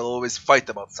physical, they'll always fight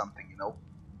about something, you know.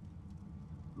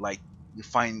 Like, you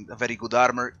find a very good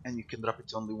armor and you can drop it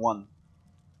to only one.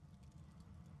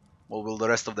 What will the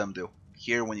rest of them do?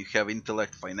 Here, when you have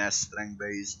intellect, finesse, strength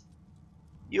based,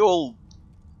 you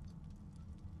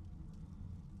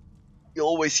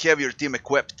always have your team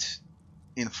equipped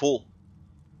in full.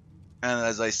 And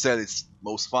as I said, it's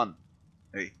most fun.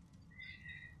 Hey.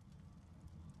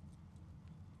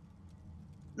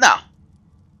 Now,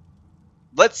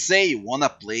 let's say you wanna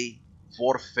play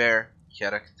warfare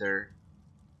character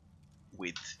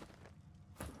with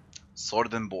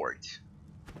sword and board.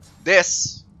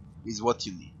 This is what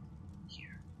you need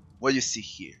here. What you see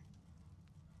here.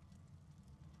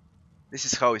 This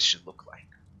is how it should look like.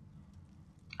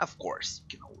 Of course,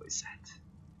 you can always add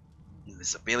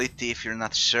invisibility if you're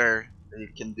not sure that you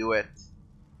can do it.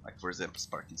 Like for example,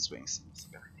 Sparking Swings,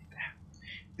 invisibility there.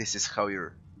 This is how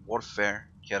your warfare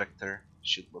character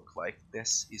should look like.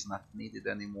 This is not needed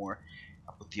anymore.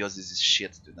 Apotheosis is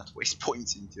shit, do not waste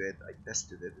points into it. I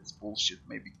tested it, it's bullshit.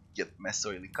 Maybe get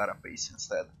Mesoily Carapace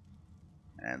instead.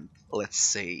 And let's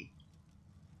say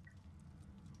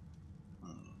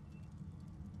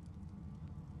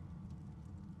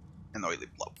an Oily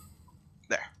Blob.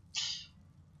 There.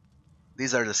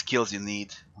 These are the skills you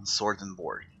need on sword and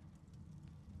board.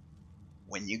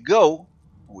 When you go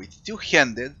with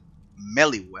two-handed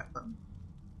melee weapon,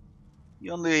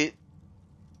 you only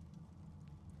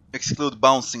exclude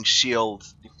bouncing, shield,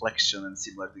 deflection, and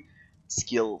similar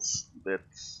skills that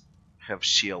have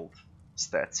shield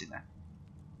stats in it.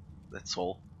 That's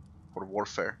all for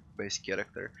warfare-based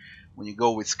character. When you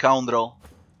go with Scoundrel,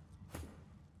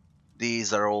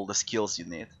 these are all the skills you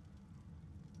need.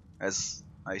 As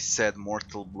I said,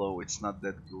 Mortal Blow, it's not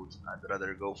that good. I'd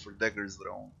rather go for Dagger's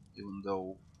Drone, even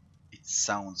though it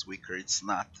sounds weaker, it's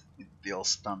not. It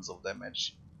deals tons of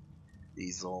damage.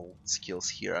 These all skills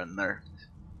here are nerfed.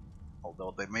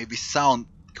 Although they maybe sound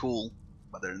cool,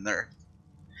 but they're nerfed.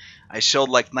 I showed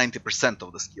like 90%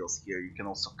 of the skills here. You can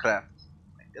also craft.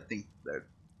 I think there are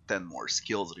 10 more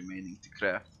skills remaining to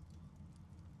craft.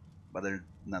 But they're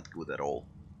not good at all.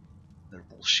 They're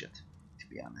bullshit, to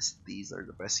be honest. These are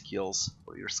the best skills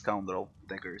for your Scoundrel,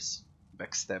 Daggers,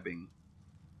 Backstabbing,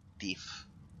 Thief.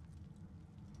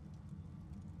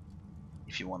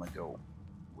 If you wanna go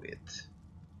with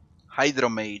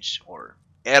Hydromage or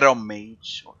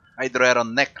Aeromage or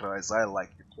Hydro-Aeronecro as I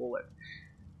like to call it,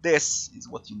 this is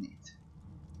what you need.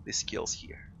 These skills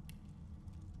here.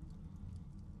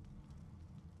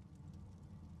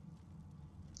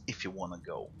 If you wanna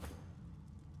go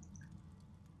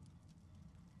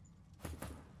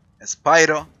as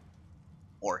Pyro,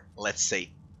 or let's say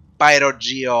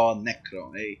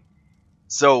Pyro-Geo-Necro, eh?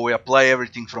 So we apply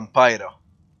everything from Pyro.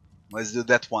 Let's do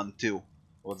that one too.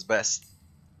 What's best?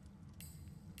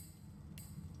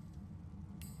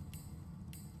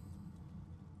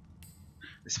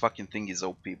 This fucking thing is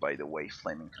OP, by the way,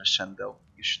 Flaming Crescendo.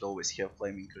 You should always have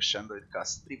Flaming Crescendo. It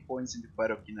costs 3 points into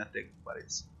Pyrokinetic, but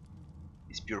it's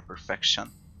pure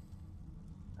perfection.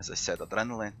 As I said,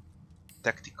 Adrenaline,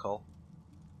 Tactical.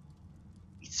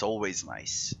 It's always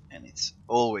nice, and it's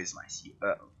always nice.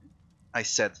 I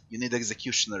said, you need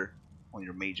Executioner on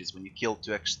your mages when you kill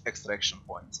 2 extra action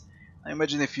points. Now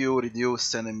imagine if you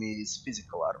reduce enemies'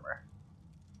 physical armor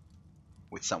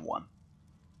with someone,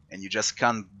 and you just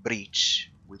can't breach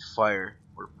with fire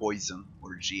or poison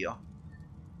or Geo.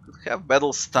 You could have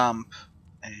Battle Stomp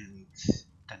and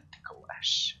Tentacle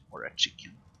Lash, or a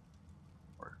Chicken,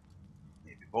 or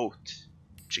maybe both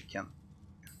Chicken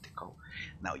and Tentacle.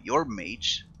 Now your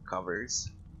mage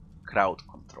covers crowd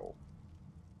control.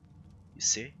 You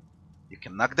see? You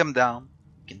can knock them down,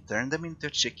 you can turn them into a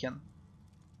chicken,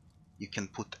 you can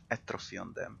put atrophy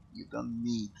on them. You don't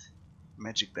need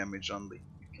magic damage only.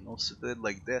 You can also do it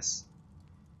like this.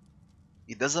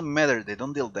 It doesn't matter, they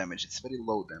don't deal damage, it's very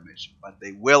low damage, but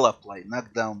they will apply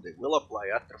knockdown, they will apply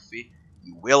atrophy,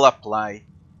 you will apply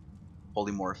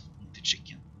polymorph into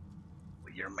chicken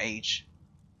with your mage.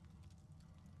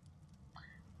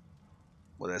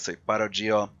 What did I say?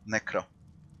 Parageo Necro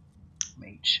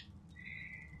Mage.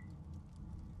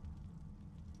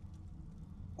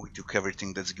 We took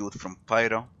everything that's good from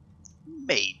Pyro.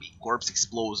 Maybe Corpse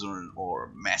Explosion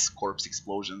or Mass Corpse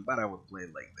Explosion, but I would play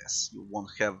it like this. You won't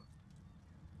have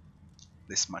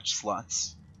this much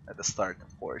slots at the start,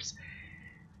 of course.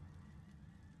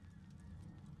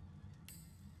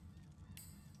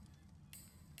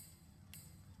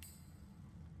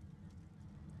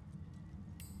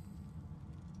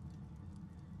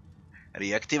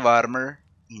 Reactive Armor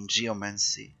in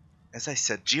Geomancy. As I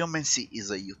said, Geomancy is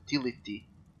a utility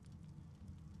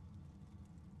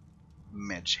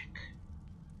magic.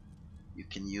 You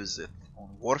can use it on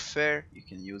Warfare, you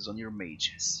can use on your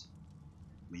mages.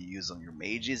 When you use on your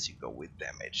mages, you go with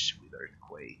damage, with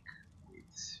Earthquake,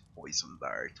 with Poison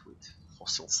Dart, with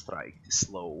Fossil Strike, the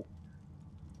slow,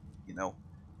 you know.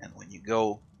 And when you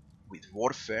go with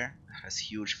Warfare, that has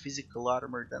huge physical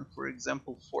armor, then for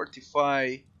example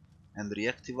Fortify and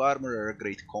Reactive Armor are a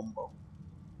great combo.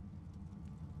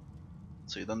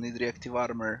 So you don't need Reactive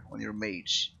Armor on your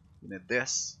mage, you need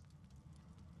this.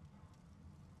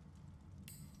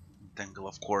 Entangle,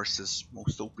 of course, is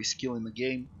most OP skill in the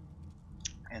game.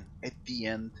 And at the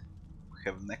end, we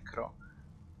have Necro.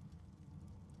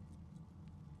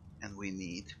 And we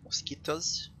need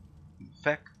Mosquitoes,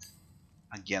 Infect.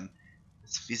 Again,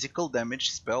 it's physical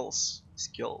damage spells,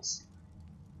 skills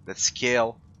that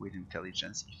scale with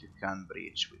intelligence. If you can't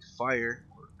breach with fire,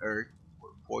 or earth, or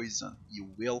poison, you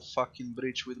will fucking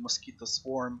breach with Mosquito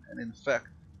Swarm and Infect.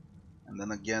 And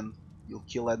then again, you'll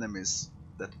kill enemies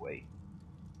that way.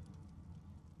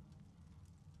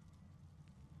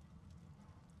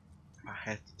 If I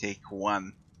had to take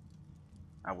one,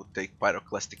 I would take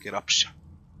Pyroclastic Eruption.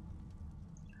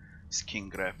 Skin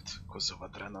grabbed because of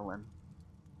adrenaline.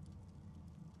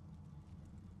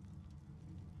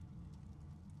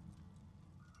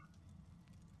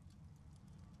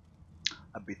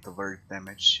 A bit of earth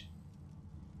damage.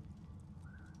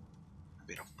 A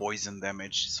bit of poison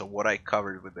damage. So what I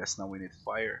covered with this, now we need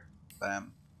fire.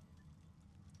 Bam.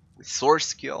 With source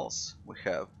skills, we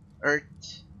have earth,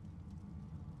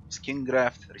 skin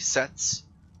graft, resets,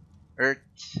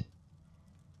 earth,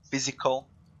 physical,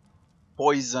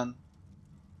 poison,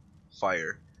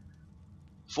 fire.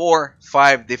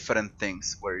 4-5 different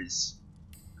things, whereas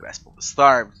Grasp of the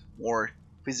Starved, more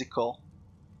physical.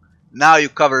 Now you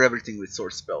cover everything with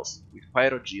source spells, with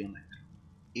Pyro, Geonet.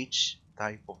 Each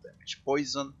type of damage.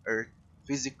 Poison, earth,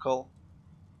 physical,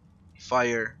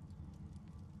 fire.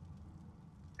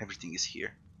 Everything is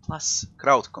here. Plus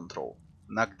crowd control,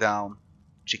 knockdown,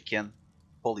 chicken,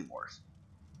 polymorph.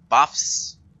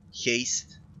 Buffs,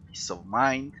 haste, peace of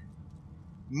mind,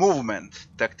 movement,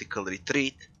 tactical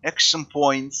retreat, action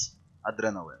points,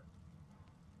 adrenaline.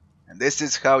 And this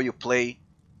is how you play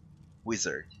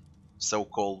wizard.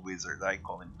 So-called wizard, I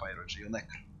call him Pyro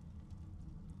Geonecro.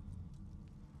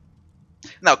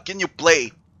 Now, can you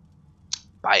play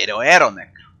Pyro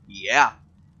Aeronecro? Yeah.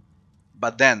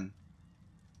 But then,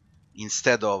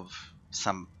 instead of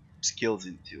some skills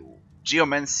into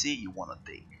Geomancy, you want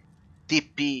to take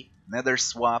TP, Nether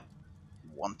Swap, you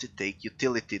want to take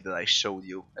utility that I showed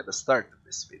you at the start of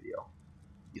this video.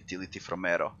 Utility from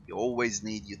Arrow. You always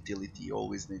need utility, you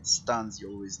always need stuns, you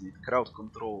always need crowd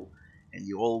control, and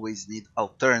you always need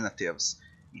alternatives.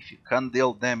 If you can't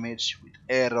deal damage with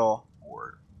Arrow,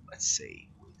 or let's say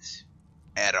with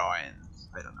Arrow and,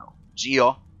 I don't know,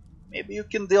 Geo, maybe you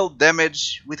can deal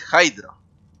damage with Hydra.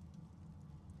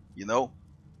 You know?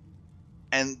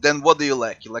 And then what do you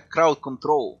lack? You lack crowd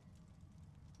control.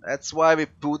 That's why we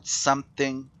put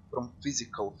something from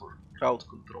physical for crowd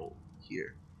control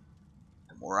here.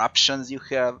 The more options you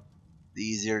have, the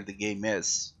easier the game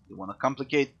is. You want to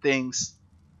complicate things,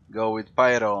 go with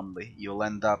Pyro only. You'll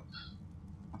end up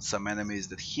on some enemies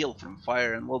that heal from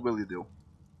fire, and what will you do?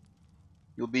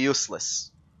 You'll be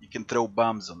useless. You can throw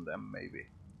bombs on them, maybe.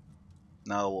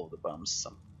 Not all of the bombs,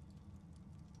 some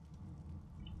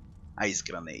ice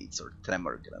grenades or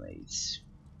tremor grenades.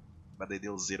 But they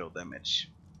deal 0 damage,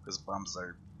 because bombs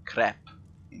are crap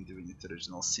in Divinity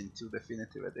Original Sin 2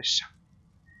 Definitive Edition.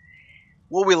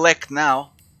 What we lack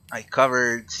now, I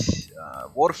covered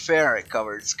Warfare, I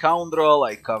covered Scoundrel,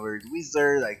 I covered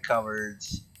Wizard, I covered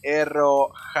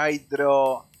Arrow,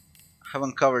 Hydro,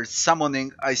 haven't covered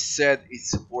Summoning. I said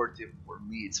it's supportive. For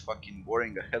me it's fucking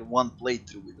boring. I had one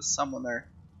playthrough with a Summoner.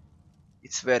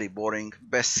 It's very boring.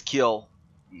 Best skill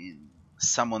in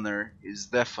Summoner is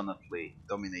definitely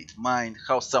Dominate Mind.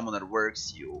 How Summoner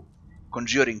works, you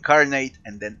conjure Incarnate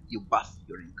and then you buff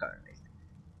your Incarnate.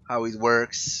 How it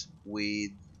works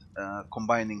with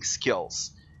combining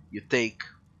skills. You take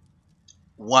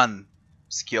one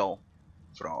skill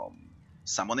from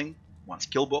Summoning, one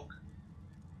skill book.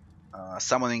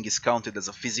 Summoning is counted as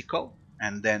a physical,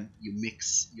 and then you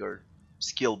mix your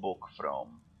skill book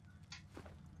from.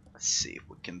 Let's see if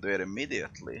we can do it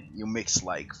immediately. You mix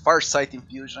like Farsight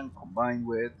Infusion combined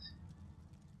with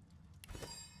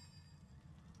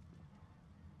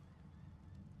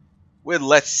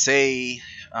let's say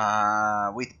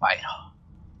with Pyro,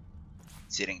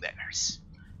 Searing Daggers,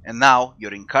 and now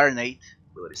your Incarnate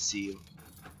will receive.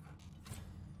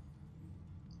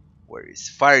 Where is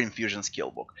Fire Infusion skill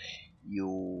book?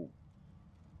 You.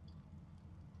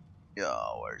 Yeah,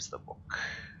 where's the book?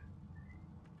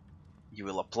 You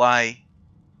will apply.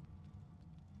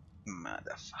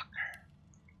 Motherfucker.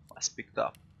 Was picked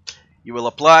up. You will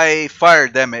apply fire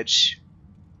damage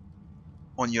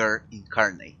on your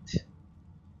Incarnate.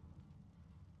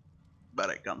 But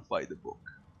I can't find the book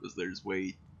because there's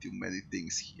way too many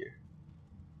things here.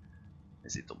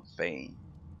 Is it on Fane?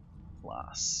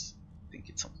 Plus, I think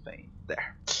it's on Fane.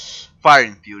 There. Fire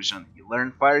Infusion. You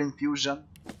learn Fire Infusion.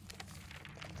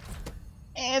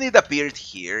 And it appeared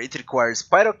here. It requires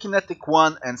Pyrokinetic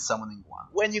 1 and Summoning 1.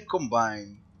 When you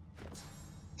combine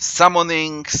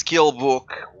Summoning skill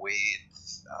book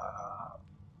with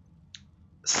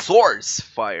Source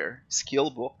Fire skill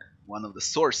book, one of the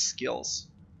source skills,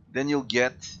 then you'll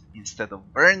get, instead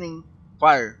of Burning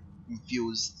Fire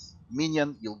infused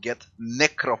minion, you'll get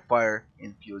Necrofire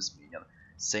infused minion.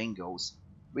 Same goes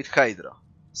with Hydra.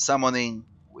 Summoning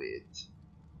with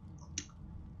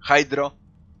Hydra,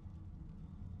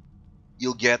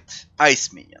 you'll get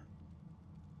Ice minion.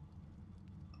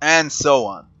 And so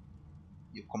on.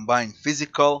 You combine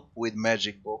physical with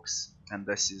magic books, and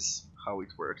this is how it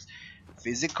works.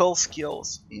 Physical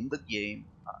skills in the game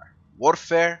are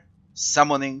Warfare,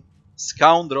 Summoning,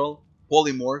 Scoundrel,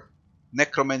 Polymorph,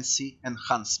 Necromancy, and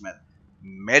Huntsman.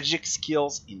 Magic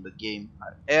skills in the game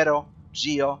are Arrow,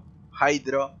 Geo,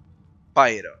 Hydra,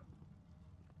 Pyro.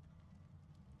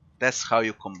 That's how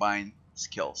you combine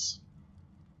skills.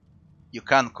 You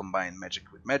can't combine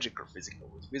magic with magic or physical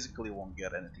with physical, you won't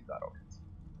get anything out of it.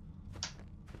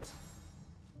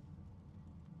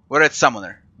 We're at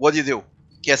Summoner. What do? You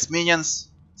cast minions,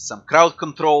 some crowd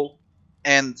control,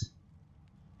 and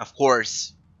of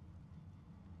course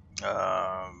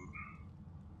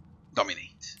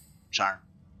Dominate. Charm.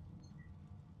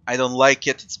 I don't like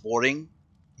it, it's boring.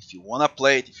 If you wanna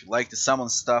play it, if you like to summon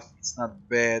stuff, it's not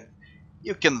bad.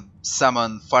 You can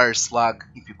summon Fire Slug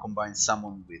if you combine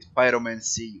summon with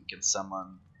Pyromancy. You can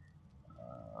summon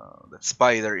that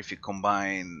Spider if you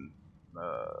combine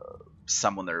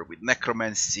Summoner with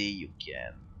Necromancy. You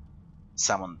can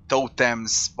summon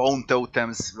Totems, Bone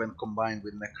Totems when combined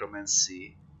with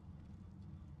Necromancy.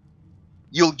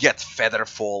 You'll get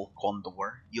Featherfall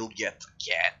Condor, you'll get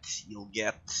Cat, you'll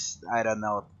get, I don't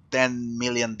know, 10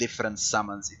 million different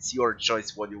summons. It's your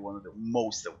choice what you want to do.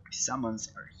 Most of the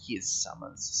summons are his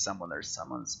summons, Summoner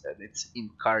summons, and it's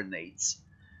Incarnates,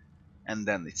 and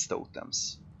then it's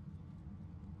Totems.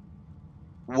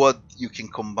 What you can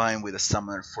combine with a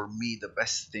Summoner, for me the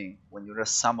best thing, when you're a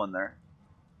Summoner,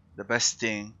 the best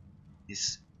thing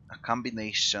is a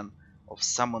combination of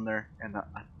Summoner and a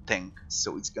tank,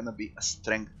 so it's gonna be a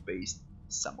strength based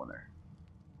Summoner.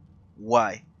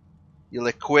 Why? You'll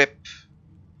equip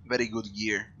very good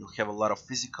gear, you'll have a lot of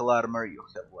physical armor, you'll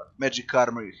have a lot of magic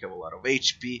armor, you have a lot of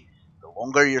HP. The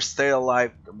longer you stay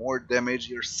alive, the more damage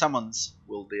your summons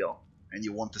will deal, and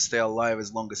you want to stay alive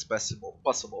as long as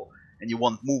possible, and you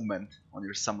want movement on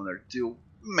your Summoner too.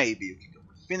 Maybe you can go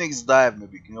with Phoenix Dive,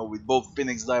 maybe you can go with both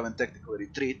Phoenix Dive and Tactical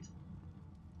Retreat,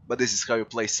 but this is how you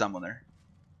play Summoner.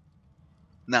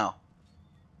 Now,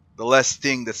 the last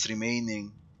thing that's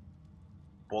remaining,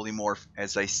 Polymorph,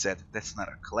 as I said, that's not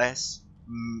a class.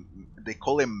 They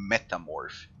call him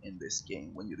Metamorph in this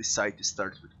game when you decide to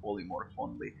start with Polymorph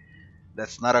only.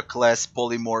 That's not a class.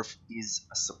 Polymorph is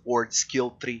a support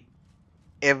skill tree.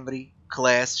 Every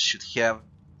class should have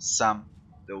some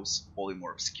of those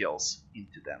Polymorph skills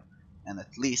into them, and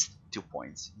at least 2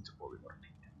 points into Polymorph.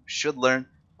 You should learn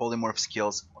Polymorph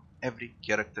skills on every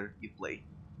character you play,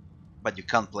 but you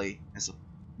can't play as a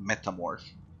Metamorph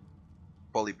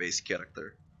poly-based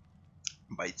character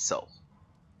by itself.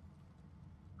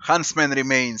 Huntsman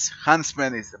remains.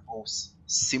 Huntsman is the most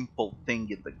simple thing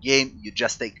in the game. You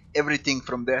just take everything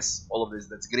from this, all of this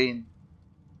that's green,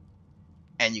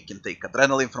 and you can take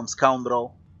Adrenaline from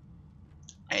Scoundrel,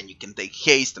 And you can take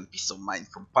haste and peace of mind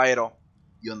from Pyro.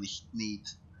 You only need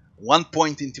 1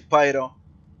 point into Pyro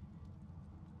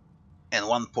and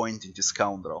 1 point into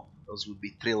Scoundrel. Those would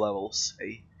be 3 levels,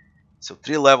 eh? So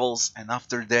 3 levels, and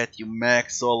after that you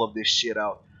max all of this shit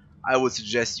out. I would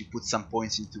suggest you put some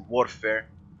points into Warfare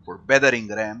for Battering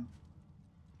Ram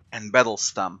and Battle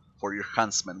Stamp for your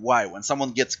Huntsman. Why? When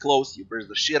someone gets close, you burst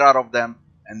the shit out of them,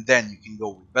 and then you can go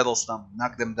with Battle Stamp,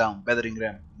 knock them down, Battering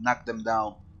Ram, knock them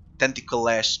down, Tentacle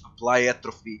Lash, apply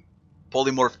Atrophy,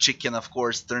 Polymorph Chicken, of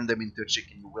course, turn them into a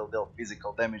chicken. You will deal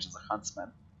physical damage as a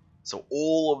Huntsman. So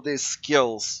all of these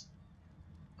skills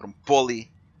from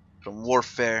Poly, from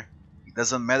Warfare, it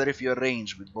doesn't matter if you're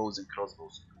ranged with bows and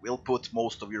crossbows. You will put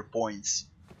most of your points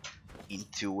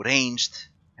into ranged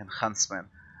and Huntsman.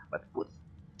 But put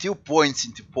 2 points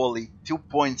into Poly, 2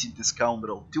 points into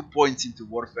Scoundrel, 2 points into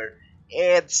Warfare.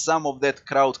 Add some of that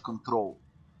crowd control.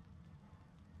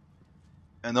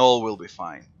 And all will be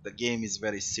fine. The game is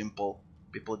very simple.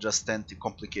 People just tend to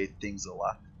complicate things a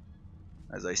lot.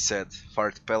 As I said,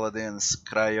 Fart Paladins,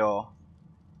 Cryo,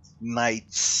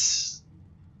 Knights,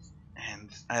 and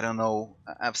I don't know,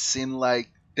 I've seen like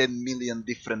 10 million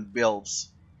different builds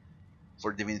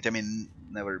for Divinity. I mean,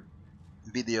 never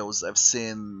videos, I've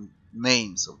seen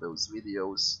names of those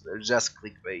videos. They're just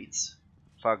clickbaits.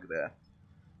 Fuck that.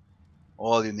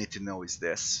 All you need to know is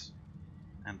this,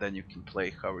 and then you can play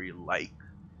however you like.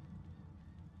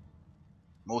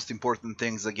 Most important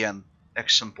things again,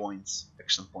 action points,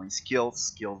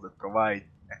 skills that provide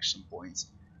action points,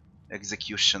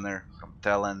 Executioner from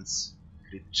talents,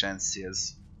 crit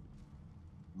chances,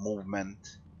 movement,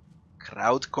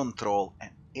 crowd control,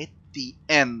 and at the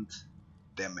end,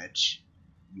 damage.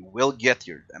 You will get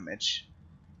your damage.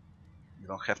 You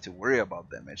don't have to worry about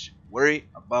damage. Worry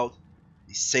about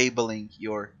disabling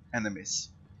your enemies.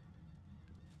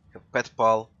 You have Pet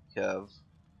Pal, you have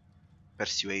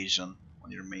Persuasion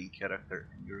on your main character,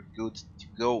 and you're good to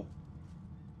go.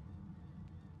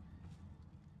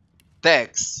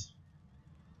 Tags.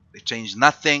 They change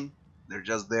nothing, they're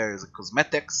just there as a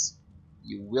cosmetics.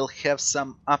 You will have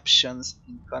some options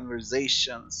in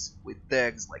conversations with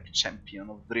tags like Champion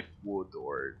of Driftwood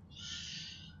or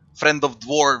Friend of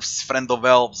Dwarves, Friend of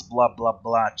Elves, blah blah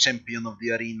blah, Champion of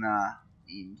the Arena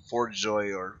in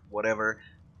Fortjoy or whatever,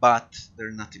 but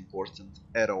they're not important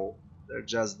at all. They're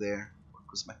just there for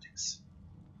cosmetics.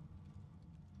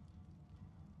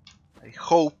 I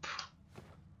hope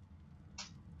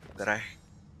that I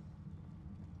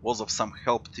was of some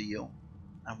help to you.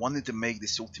 I wanted to make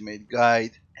this ultimate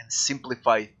guide and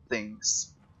simplify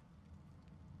things,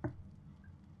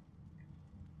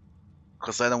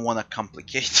 because I don't want to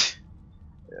complicate.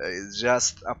 It's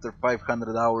just after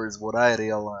 500 hours what I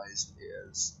realized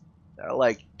is there are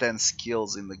like 10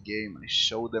 skills in the game. I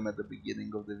showed them at the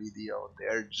beginning of the video.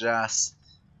 They're just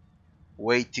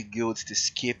way too good to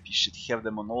skip. You should have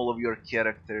them on all of your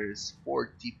characters.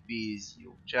 4 TPs,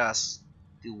 you just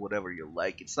do whatever you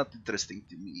like. It's not interesting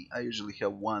to me. I usually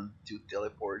have 1, 2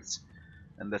 teleports,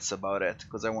 and that's about it,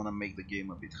 because I want to make the game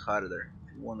a bit harder.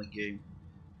 If you want a game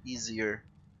easier,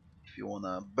 if you want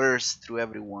to burst through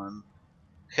everyone,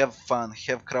 have fun,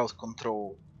 have crowd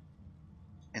control,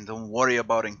 and don't worry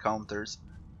about encounters,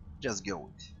 just go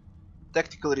with it.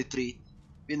 Tactical Retreat,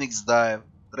 Phoenix Dive,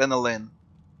 Adrenaline,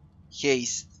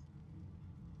 Haste,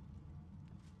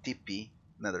 TP,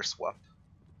 Nether Swap.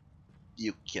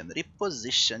 You can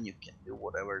reposition, you can do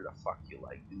whatever the fuck you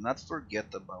like. Do not forget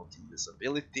about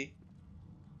invisibility,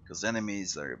 because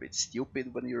enemies are a bit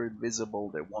stupid when you're invisible.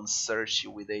 They won't search you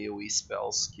with AoE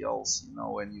spell skills, you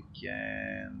know, and you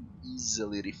can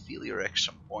easily refill your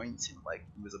action points in like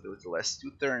invisibility lasts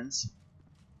 2 turns.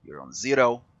 You're on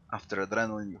 0. After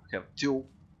Adrenaline you have 2.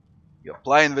 You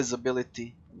apply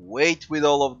invisibility, wait with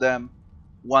all of them,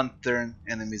 1 turn,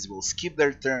 enemies will skip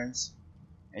their turns,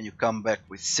 and you come back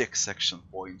with 6 action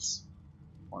points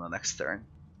on the next turn.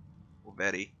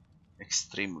 Very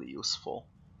extremely useful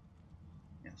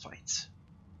in fights.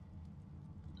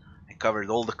 I covered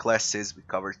all the classes, we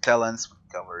covered talents, we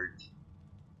covered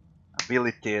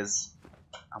abilities.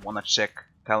 I want to check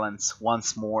talents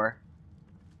once more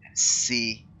and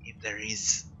see if there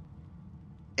is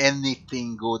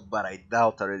anything good, but I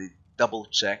doubt. I already double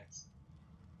checked.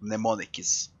 Mnemonic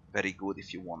is very good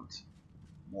if you want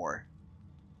more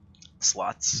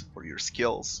slots for your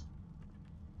skills.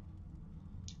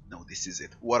 No, this is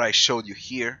it. What I showed you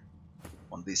here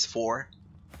on these 4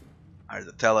 are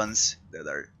the talents that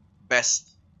are best,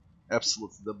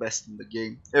 absolutely the best in the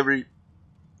game.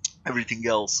 Everything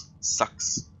else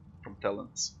sucks from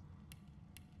talents.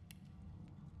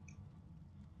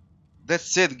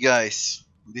 That's it, guys.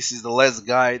 This is the last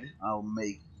guide I'll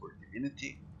make for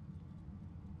Divinity.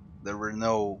 There were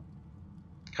no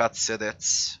cuts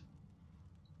edits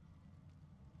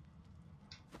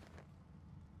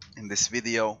in this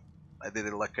video. I did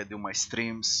it like I do my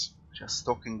streams, just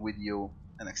talking with you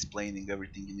and explaining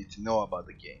everything you need to know about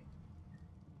the game.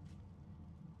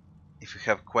 If you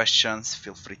have questions,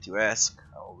 feel free to ask.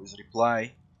 I always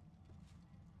reply.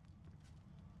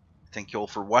 Thank you all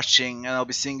for watching, and I'll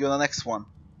be seeing you on the next one.